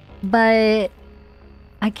 But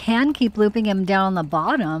I can keep looping him down on the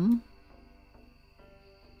bottom.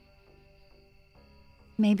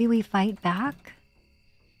 Maybe we fight back?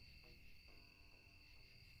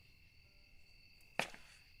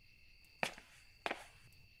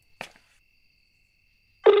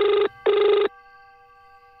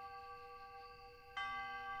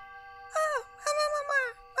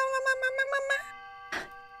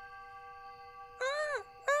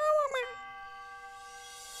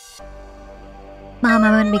 Mom,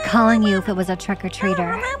 I wouldn't be calling you if it was a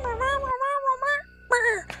trick-or-treater.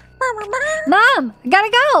 Mom! I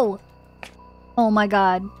gotta go! Oh my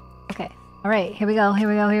god. Okay. Alright, here we go, here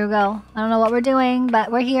we go, here we go. I don't know what we're doing,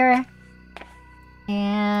 but we're here.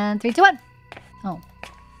 And 3, 2, 1. Oh.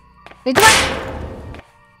 3, 2, 1!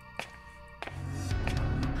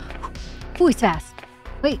 Ooh, he's fast.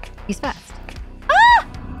 Wait, he's fast. Ah!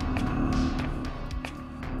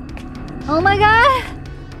 Oh my god!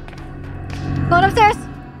 Going upstairs!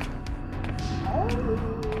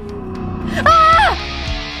 Ah!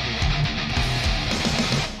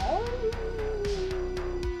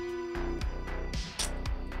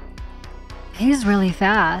 He's really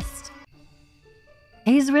fast.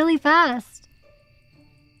 He's really fast.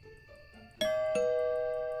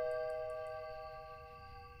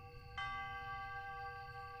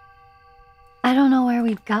 I don't know where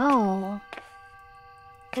we'd go.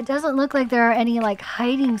 It doesn't look like there are any, like,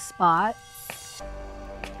 hiding spots.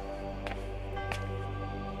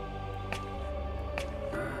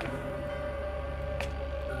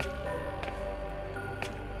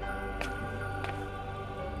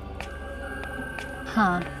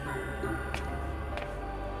 Huh.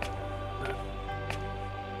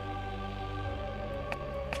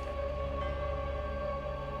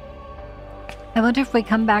 I wonder if we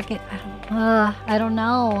come back in, I don't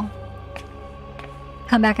know.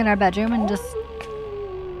 Come back in our bedroom and just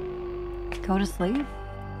go to sleep?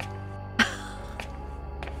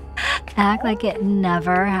 Act like it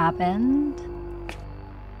never happened?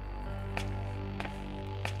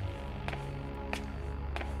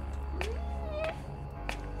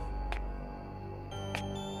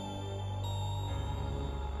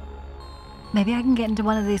 Maybe I can get into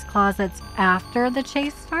one of these closets after the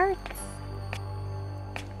chase starts?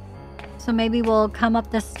 So maybe we'll come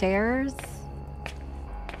up the stairs?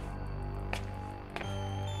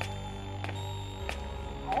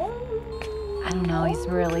 I don't know, he's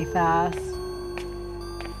really fast.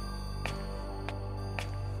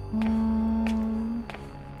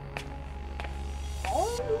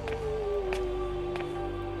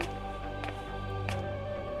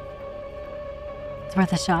 It's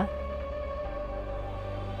worth a shot.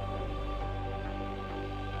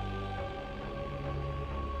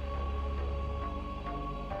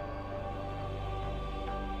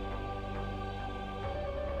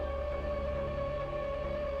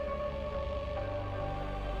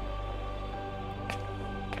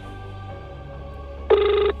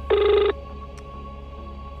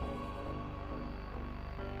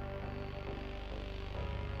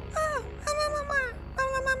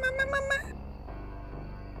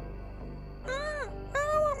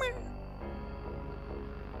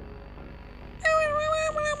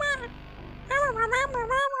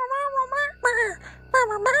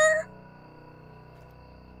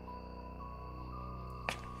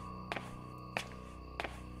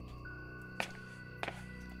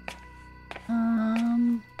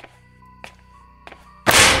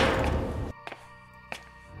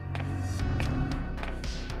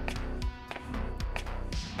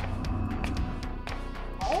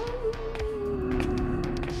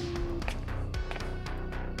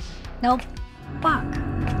 Nope. Fuck.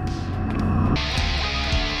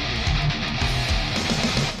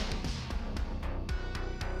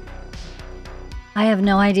 I have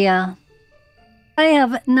no idea. I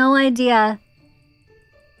have no idea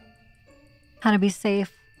how to be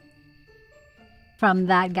safe from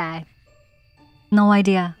that guy. No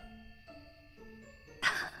idea.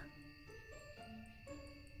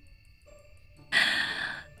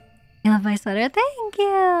 You love my sweater? Thank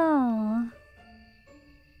you.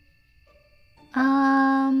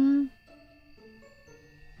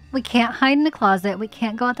 We can't hide in the closet. We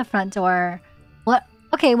can't go out the front door. What?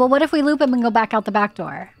 Okay, well, what if we loop him and go back out the back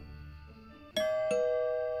door?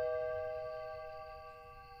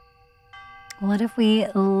 What if we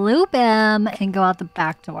loop him and go out the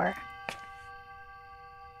back door?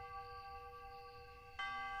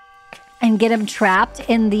 And get him trapped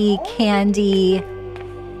in the candy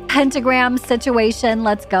pentagram situation.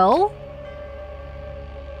 Let's go.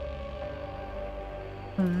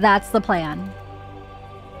 That's the plan.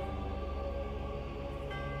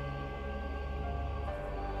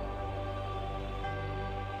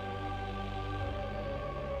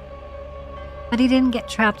 But he didn't get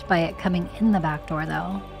trapped by it coming in the back door,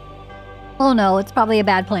 though. Oh no, it's probably a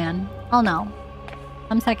bad plan. Oh no.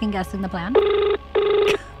 I'm second guessing the plan.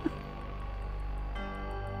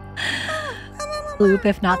 Loop,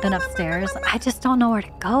 if not, then upstairs. I just don't know where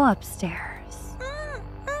to go upstairs.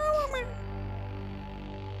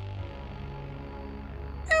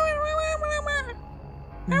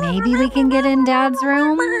 Maybe we can get in Dad's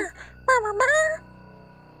room?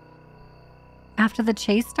 After the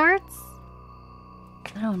chase starts?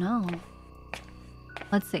 I don't know.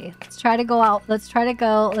 Let's see. Let's try to go out. Let's try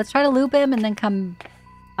to loop him and then come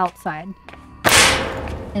outside.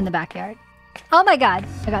 In the backyard. Oh my god.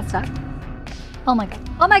 I got stuck. Oh my god.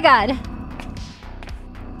 Oh my god.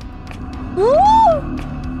 Woo!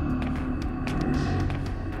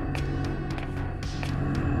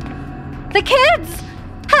 The kids!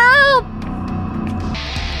 Help!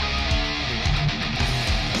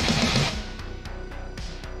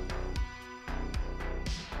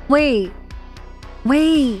 Wait.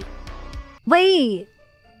 Wait. Wait.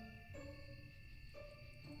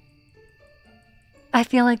 I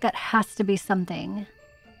feel like that has to be something.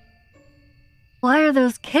 Why are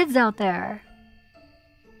those kids out there?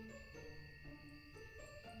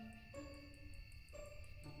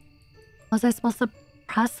 Was I supposed to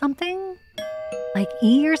press something? Like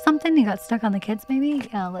E or something? You got stuck on the kids maybe?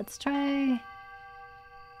 Yeah, let's try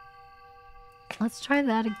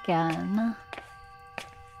that again.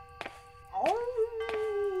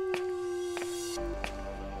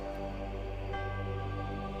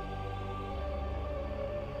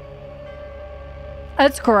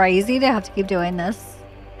 It's crazy to have to keep doing this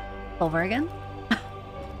over again.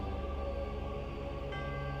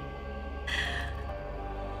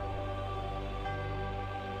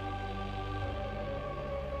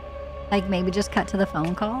 Like maybe just cut to the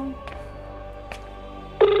phone call.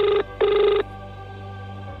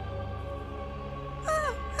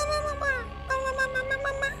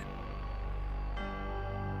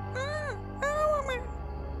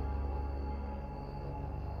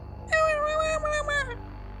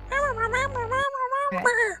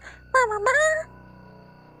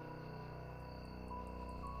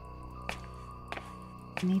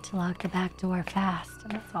 I need to lock the back door fast,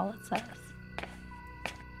 and that's all it says.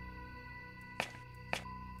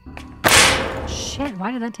 Shit,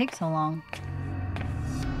 why did that take so long?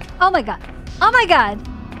 Oh my god. Oh my god!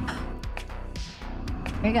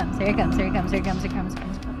 Here he comes, here he comes, here he comes, here he comes, here he comes, here he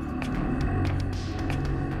comes.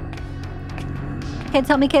 Kids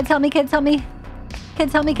help me, kids help me, kids help me.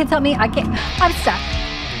 Kids help me, kids help me. I can't. I'm stuck.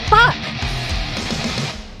 Fuck!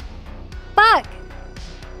 Fuck!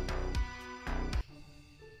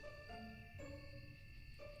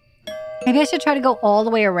 Maybe I should try to go all the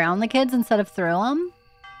way around the kids instead of through them.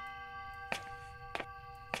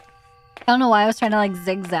 I don't know why I was trying to like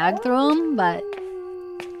zigzag through them, but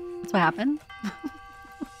that's what happened.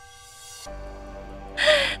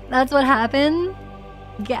 That's what happened.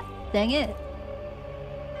 Yeah, dang it.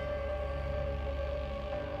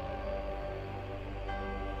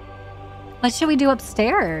 What should we do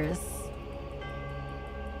upstairs?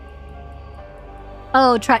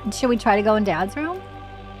 Oh, should we try to go in Dad's room?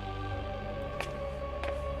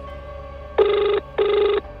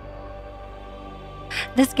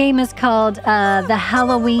 This game is called the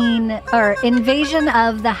Halloween, or Invasion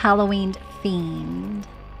of the Halloween Fiend.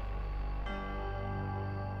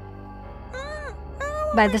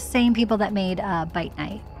 By the same people that made Bite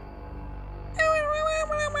Night.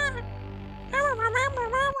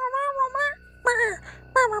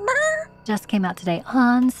 Just came out today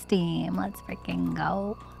on Steam. Let's freaking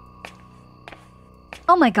go.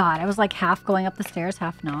 Oh my god, I was like half going up the stairs,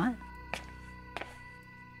 half not.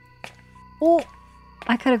 Oh,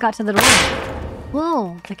 I could have got to the door.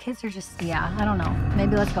 Whoa, the kids are just, yeah, I don't know.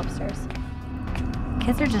 Maybe let's go upstairs.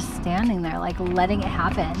 Kids are just standing there, like letting it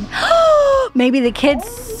happen. Maybe the kids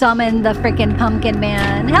summoned the freaking pumpkin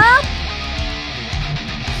man. Help!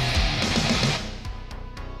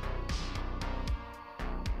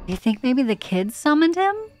 You think maybe the kids summoned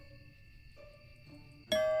him?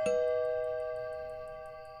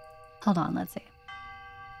 Hold on, let's see.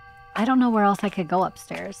 I don't know where else I could go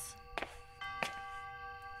upstairs.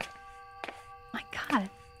 My God.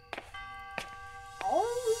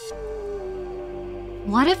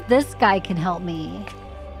 What if this guy can help me?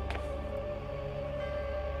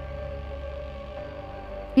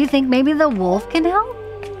 Do you think maybe the wolf can help?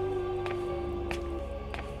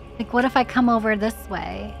 Like, what if I come over this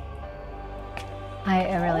way?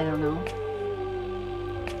 I really don't know.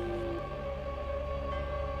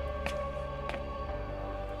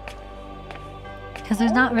 Because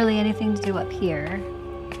there's not really anything to do up here.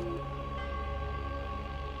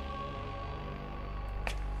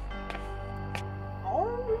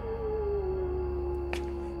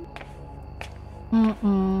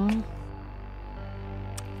 Mm-mm.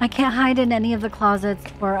 I can't hide in any of the closets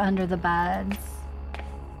or under the beds.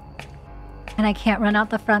 And I can't run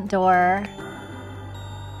out the front door.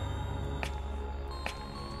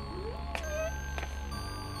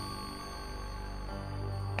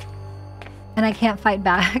 And I can't fight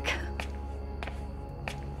back.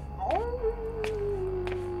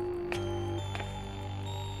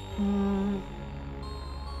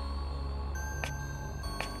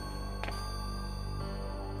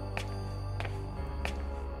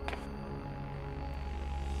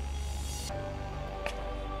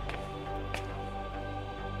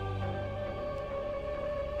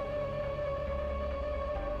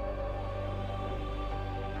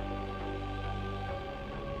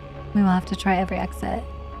 We will have to try every exit.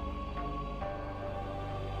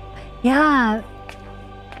 Yeah.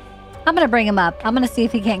 I'm gonna bring him up. I'm gonna see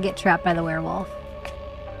if he can't get trapped by the werewolf.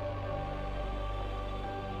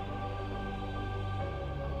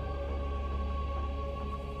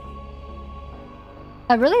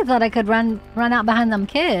 I really thought I could run out behind them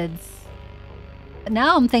kids. But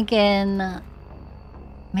now I'm thinking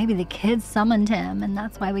maybe the kids summoned him and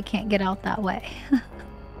that's why we can't get out that way.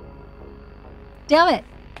 Damn it.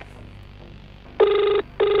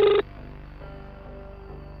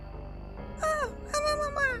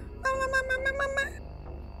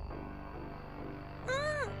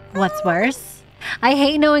 What's worse? I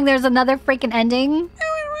hate knowing there's another freaking ending.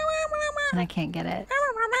 And I can't get it.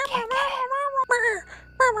 I can't get it.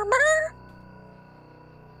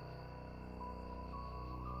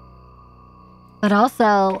 But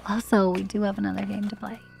also, we do have another game to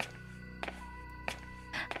play.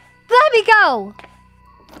 Let me go!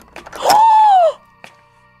 Oh,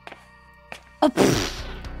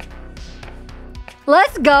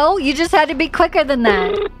 let's go! You just had to be quicker than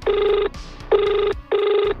that.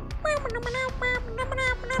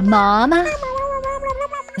 Mom?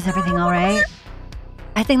 Is everything alright?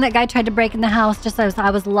 I think that guy tried to break in the house just as I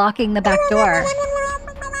was locking the back door.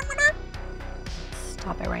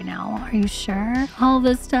 Stop it right now. Are you sure? All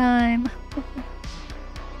this time?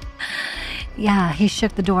 Yeah, he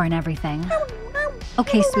shook the door and everything.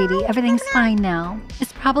 Okay, sweetie, everything's fine now.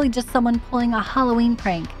 It's probably just someone pulling a Halloween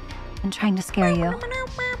prank and trying to scare you.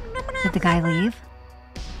 Did the guy leave?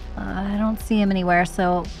 I don't see him anywhere,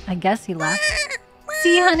 so I guess he left.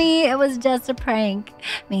 See, honey, it was just a prank.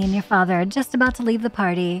 Me and your father are just about to leave the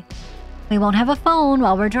party. We won't have a phone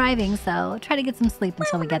while we're driving, so try to get some sleep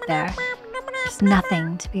until we get there. There's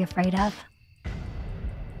nothing to be afraid of.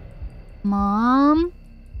 Mom?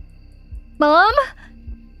 Mom?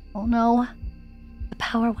 Oh no. The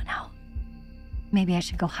power went out. Maybe I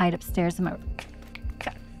should go hide upstairs in my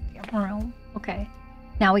room. Okay.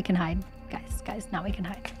 Now we can hide. Guys, now we can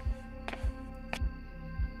hide.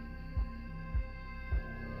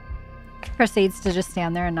 Proceeds to just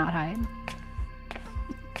stand there and not hide.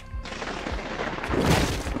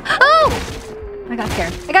 Oh! I got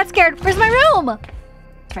scared. I got scared. Where's my room?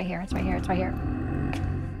 It's right here. It's right here. It's right here.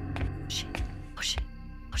 Oh shit. Oh shit.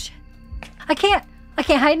 Oh shit. I can't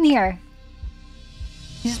hide in here.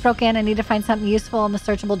 He just broke in. I need to find something useful in the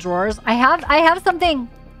searchable drawers. I have something.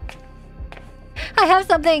 I have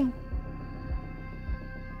something.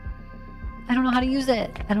 I don't know how to use it.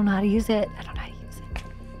 I don't know how to use it. I don't know how to use it.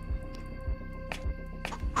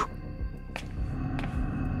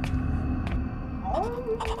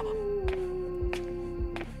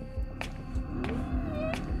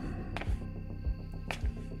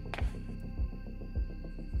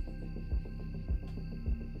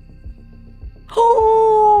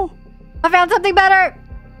 Oh! I found something better!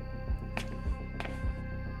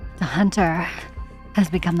 The hunter has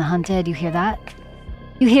become the hunted. You hear that?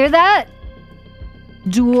 You hear that?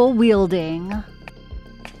 Dual wielding.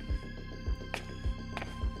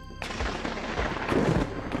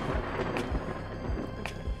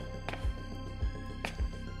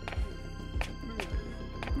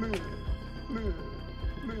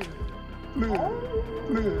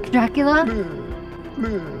 Dracula?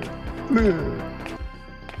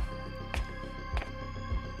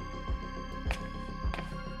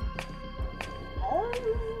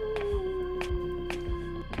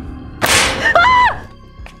 Ah!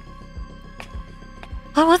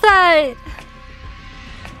 What was that?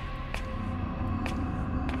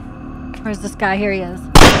 Where's this guy? Here he is.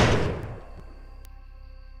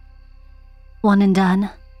 One and done.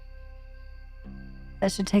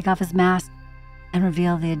 That should take off his mask and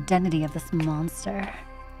reveal the identity of this monster.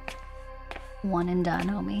 One and done,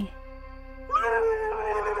 homie.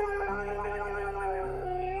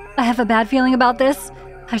 I have a bad feeling about this.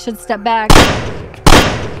 I should step back.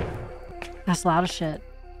 That's loud as shit.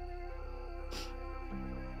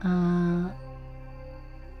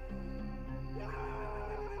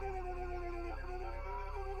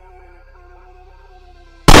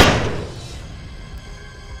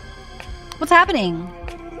 What's happening?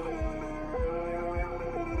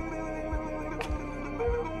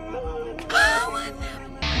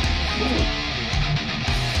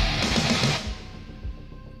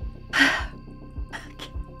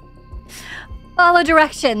 Follow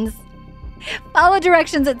directions. Follow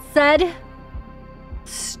directions. It said,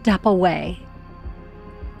 step away.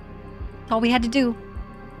 That's all we had to do.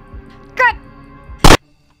 God!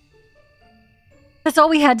 That's all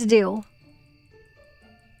we had to do.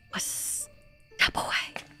 Was step away.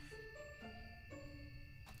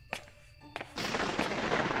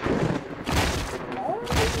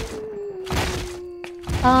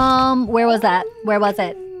 Where was that? Where was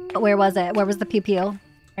it? Where was it? Where was the pew pew?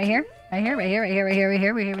 Right here? Right here? Right here? Right here? Right here? Right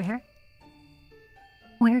here? Right here? Right here?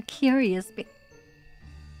 We're curious.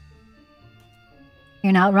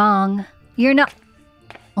 You're not wrong. You're not.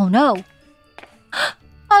 Oh no. Oh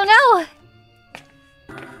no. Oh no.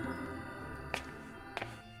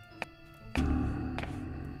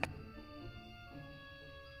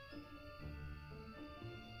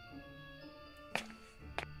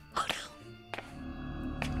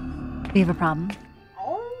 We have a problem.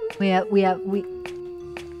 We have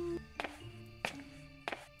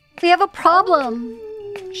a problem.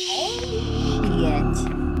 Shit.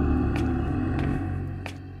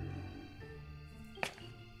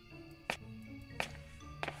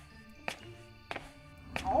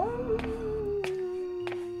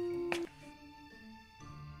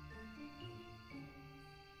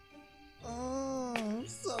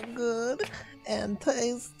 So good and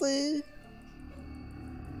tasty.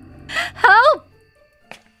 Help!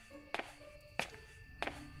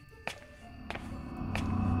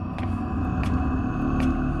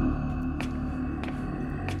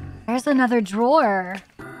 There's another drawer.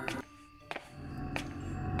 Oh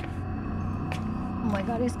my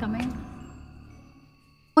god, he's coming.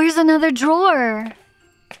 Where's another drawer?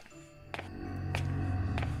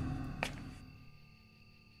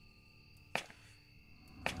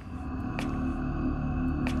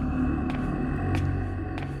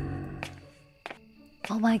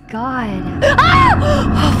 Oh my god. Ah! Oh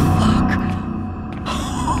fuck.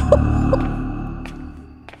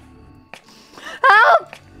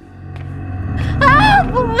 Help!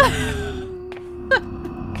 Help!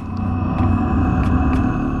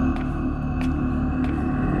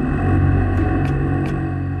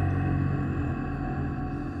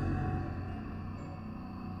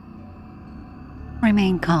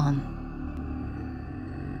 Remain calm.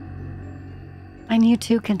 And you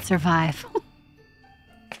too can survive.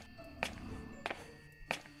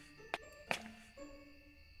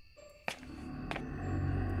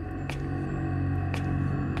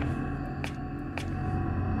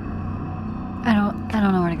 I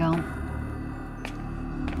don't know where to go.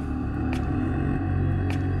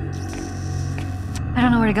 I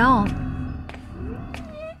don't know where to go.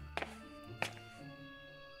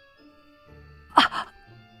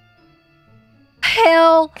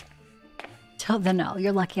 Hell. Till then, no.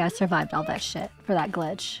 You're lucky I survived all that shit for that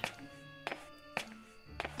glitch.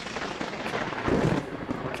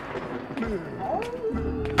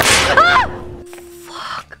 Ah!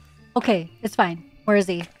 Fuck. Okay, it's fine. Where is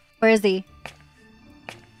he? Where is he?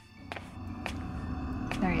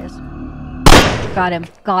 There he is. Got him.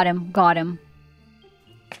 Got him. Got him.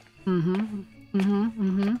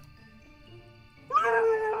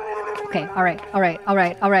 Okay, alright.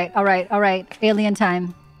 Alien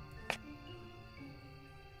time.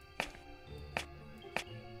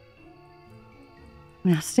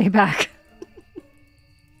 Now stay back.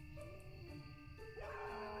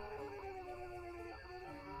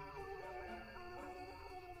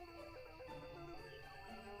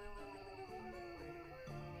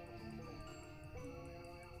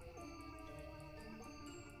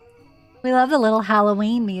 We love the little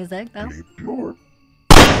Halloween music, though.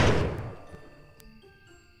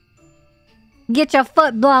 Get your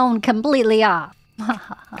foot blown completely off. Mom,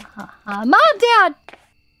 Dad!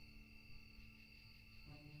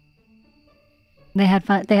 They had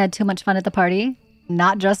fun. They had too much fun at the party.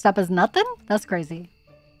 Not dressed up as nothing? That's crazy.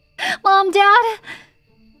 Mom, Dad!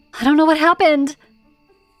 I don't know what happened.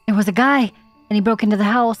 There was a guy, and he broke into the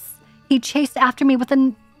house. He chased after me with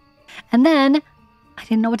an... And then... I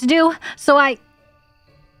didn't know what to do, so I...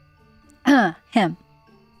 him.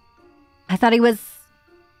 I thought he was...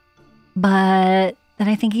 But then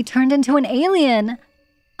I think he turned into an alien.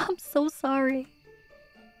 I'm so sorry.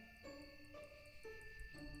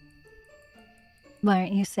 Why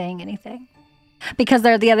aren't you saying anything? Because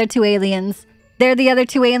they're the other two aliens. They're the other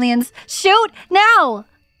two aliens. Shoot! Now!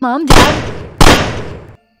 Mom, Dad...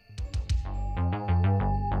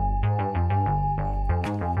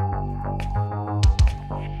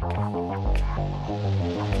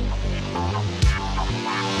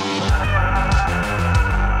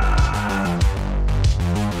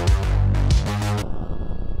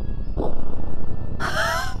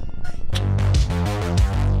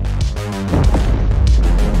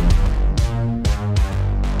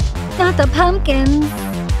 Not the pumpkins.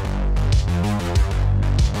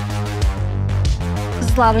 This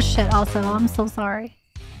is a lot of shit also. I'm so sorry.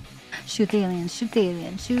 Shoot the aliens. Shoot the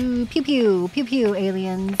aliens. Shoot. Pew pew. Pew pew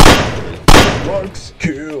aliens. Marks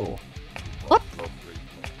kill. What? What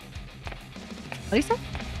did he say?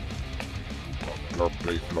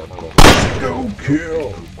 No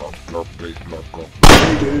kill.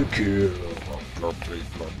 Baby kill.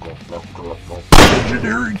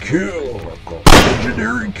 Legendary kill.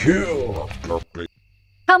 Legendary kill.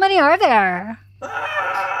 How many are there?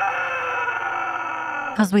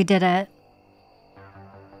 Because we did it.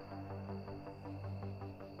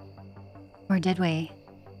 Or did we?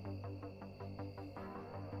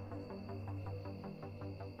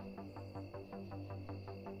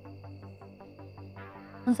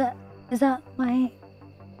 Is that my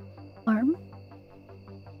arm?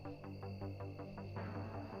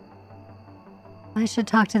 I should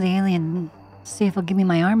talk to the alien and see if he'll give me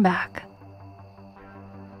my arm back.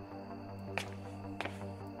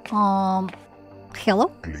 Hello?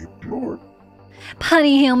 Sleep Lord.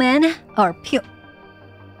 Punny human. Or pu-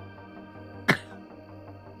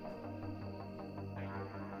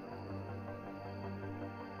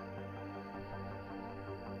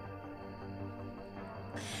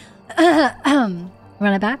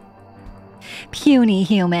 Run it back. Puny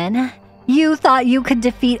human. You thought you could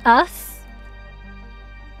defeat us?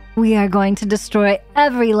 We are going to destroy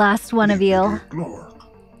every last one of you. Lord.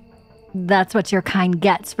 That's what your kind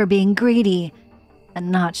gets for being greedy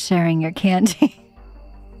and not sharing your candy.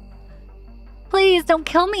 Please don't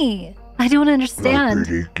kill me. I don't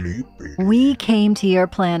understand. We came to your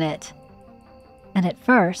planet, and at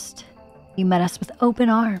first, you met us with open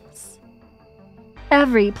arms.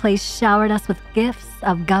 Every place showered us with gifts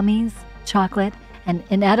of gummies, chocolate, and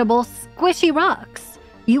inedible squishy rocks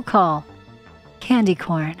you call candy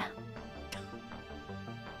corn.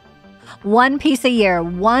 One piece a year,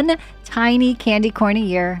 one tiny candy corn a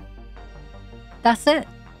year. That's it.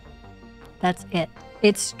 That's it.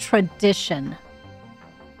 It's tradition.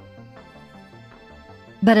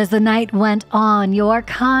 But as the night went on, your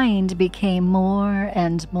kind became more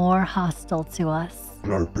and more hostile to us,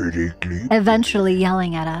 eventually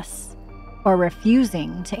yelling at us or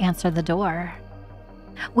refusing to answer the door.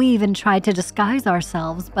 We even tried to disguise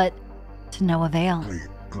ourselves, but to no avail.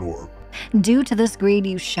 Due to this greed,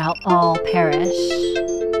 you shall all perish.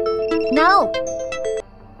 No!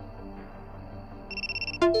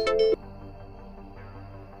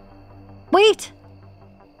 Wait!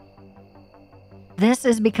 This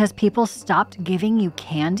is because people stopped giving you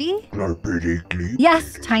candy?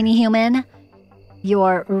 Yes, tiny human.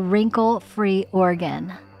 Your wrinkle-free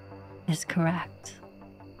organ is correct.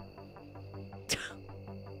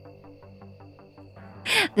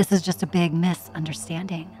 This is just a big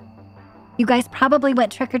misunderstanding. You guys probably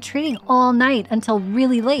went trick-or-treating all night until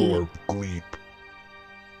really late.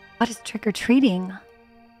 What is trick-or-treating?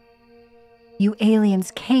 You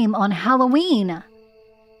aliens came on Halloween.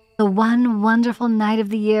 The one wonderful night of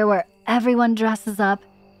the year where everyone dresses up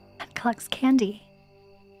and collects candy.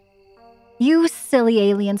 You silly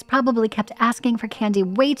aliens probably kept asking for candy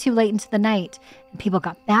way too late into the night, and people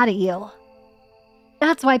got mad at you.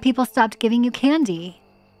 That's why people stopped giving you candy.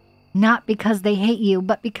 Not because they hate you,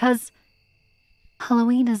 but because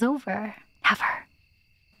Halloween is over. Never.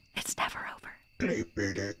 It's never over.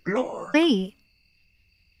 Wait.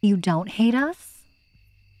 You don't hate us?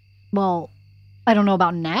 Well, I don't know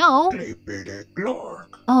about now.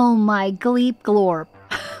 Oh my Gleep Glorp.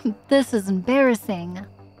 This is embarrassing.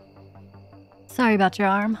 Sorry about your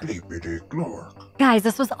arm. Guys,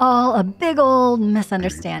 this was all a big old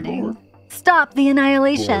misunderstanding. Stop the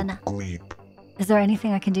annihilation. Is there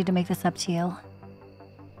anything I can do to make this up to you?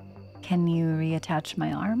 Can you reattach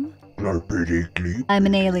my arm? I'm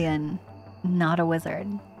an alien, not a wizard.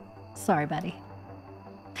 Sorry, buddy.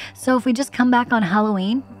 So if we just come back on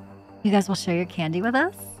Halloween, you guys will share your candy with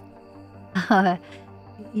us?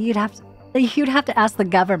 You'd have to ask the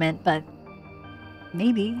government, but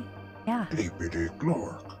maybe, yeah.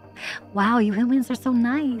 Wow, you humans are so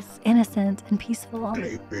nice, innocent, and peaceful.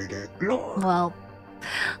 Well,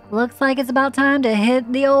 looks like it's about time to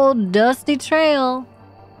hit the old dusty trail.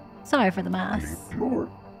 Sorry for the mess.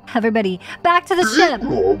 Everybody, back to the ship.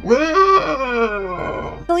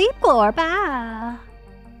 Gleep Glorp, ah.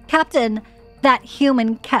 Captain, that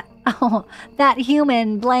human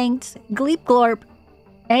blanked Gleep Glorp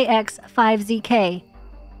AX5ZK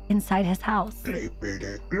inside his house.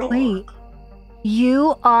 Wait,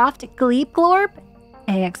 you offed Gleep Glorp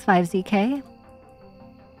AX5ZK?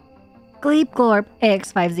 Gleep Glorp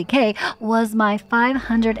AX5ZK was my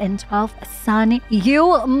 512th son,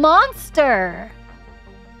 you monster!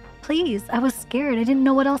 Please, I was scared. I didn't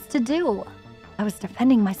know what else to do. I was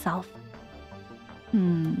defending myself.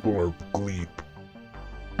 Gleep.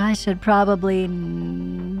 I should probably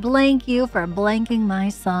blank you for blanking my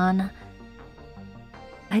son.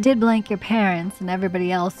 I did blank your parents and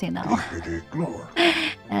everybody else, you know.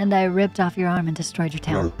 And I ripped off your arm and destroyed your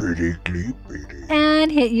tail. Clippity clippity.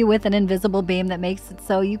 And hit you with an invisible beam that makes it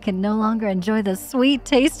so you can no longer enjoy the sweet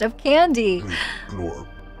taste of candy. Glorp.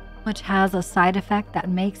 Which has a side effect that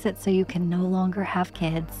makes it so you can no longer have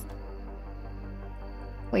kids.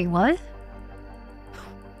 Wait, what?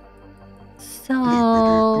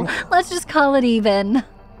 So, let's just call it even.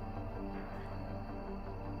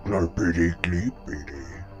 Clippity clippity.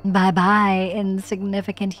 Bye-bye,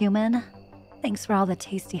 insignificant human. Thanks for all the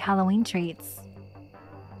tasty Halloween treats.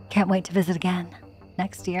 Can't wait to visit again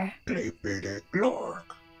next year. Clippity glork.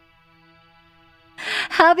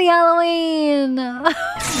 Happy Halloween!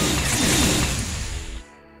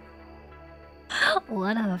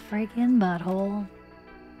 What a freaking butthole.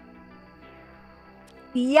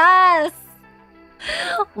 Yes!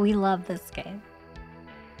 We love this game.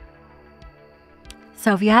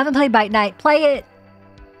 So if you haven't played Bite Night, play it!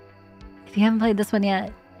 If you haven't played this one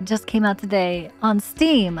yet, it just came out today on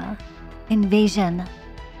Steam. Invasion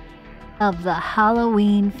of the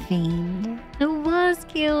Halloween Fiend. It was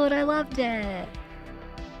cute. I loved it.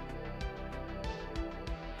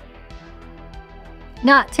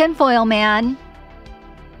 Not Tinfoil Man.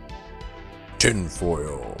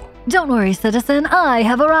 Tinfoil. Don't worry, citizen. I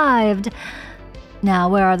have arrived. Now,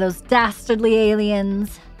 where are those dastardly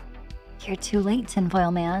aliens? You're too late,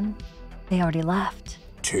 Tinfoil Man. They already left.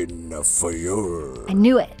 Tinfoil. I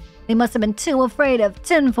knew it. They must have been too afraid of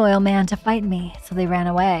Tinfoil Man to fight me, so they ran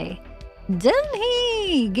away. Didn't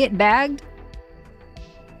he get bagged?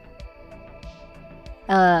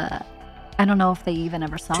 I don't know if they even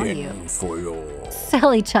ever saw you. Tinfoil.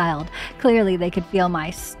 Silly child. Clearly they could feel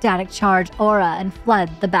my static charge aura and fled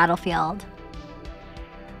the battlefield.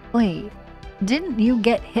 Wait, didn't you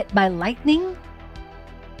get hit by lightning?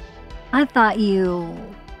 I thought you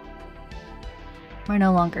were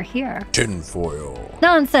no longer here. Tinfoil.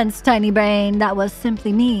 Nonsense, tiny brain. That was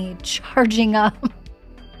simply me charging up.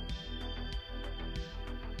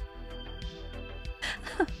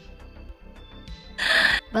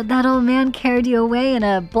 But that old man carried you away in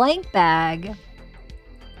a blank bag.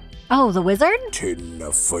 Oh, the wizard?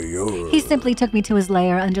 Tinfoil. He simply took me to his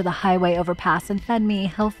lair under the highway overpass and fed me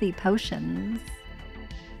healthy potions.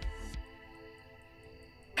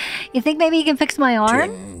 You think maybe he can fix my arm?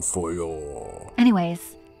 Tinfoil.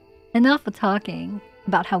 Anyways, enough of talking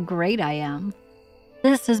about how great I am.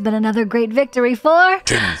 This has been another great victory for...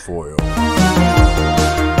 Tinfoil.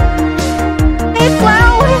 Hey,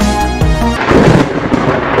 flowers!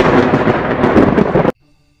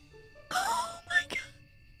 Oh my god.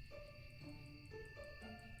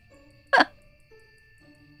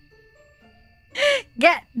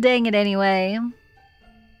 Dang it anyway.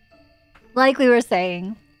 Like we were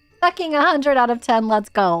saying, fucking 100 out of 10, let's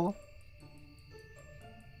go.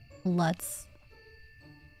 Let's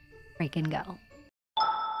freaking go.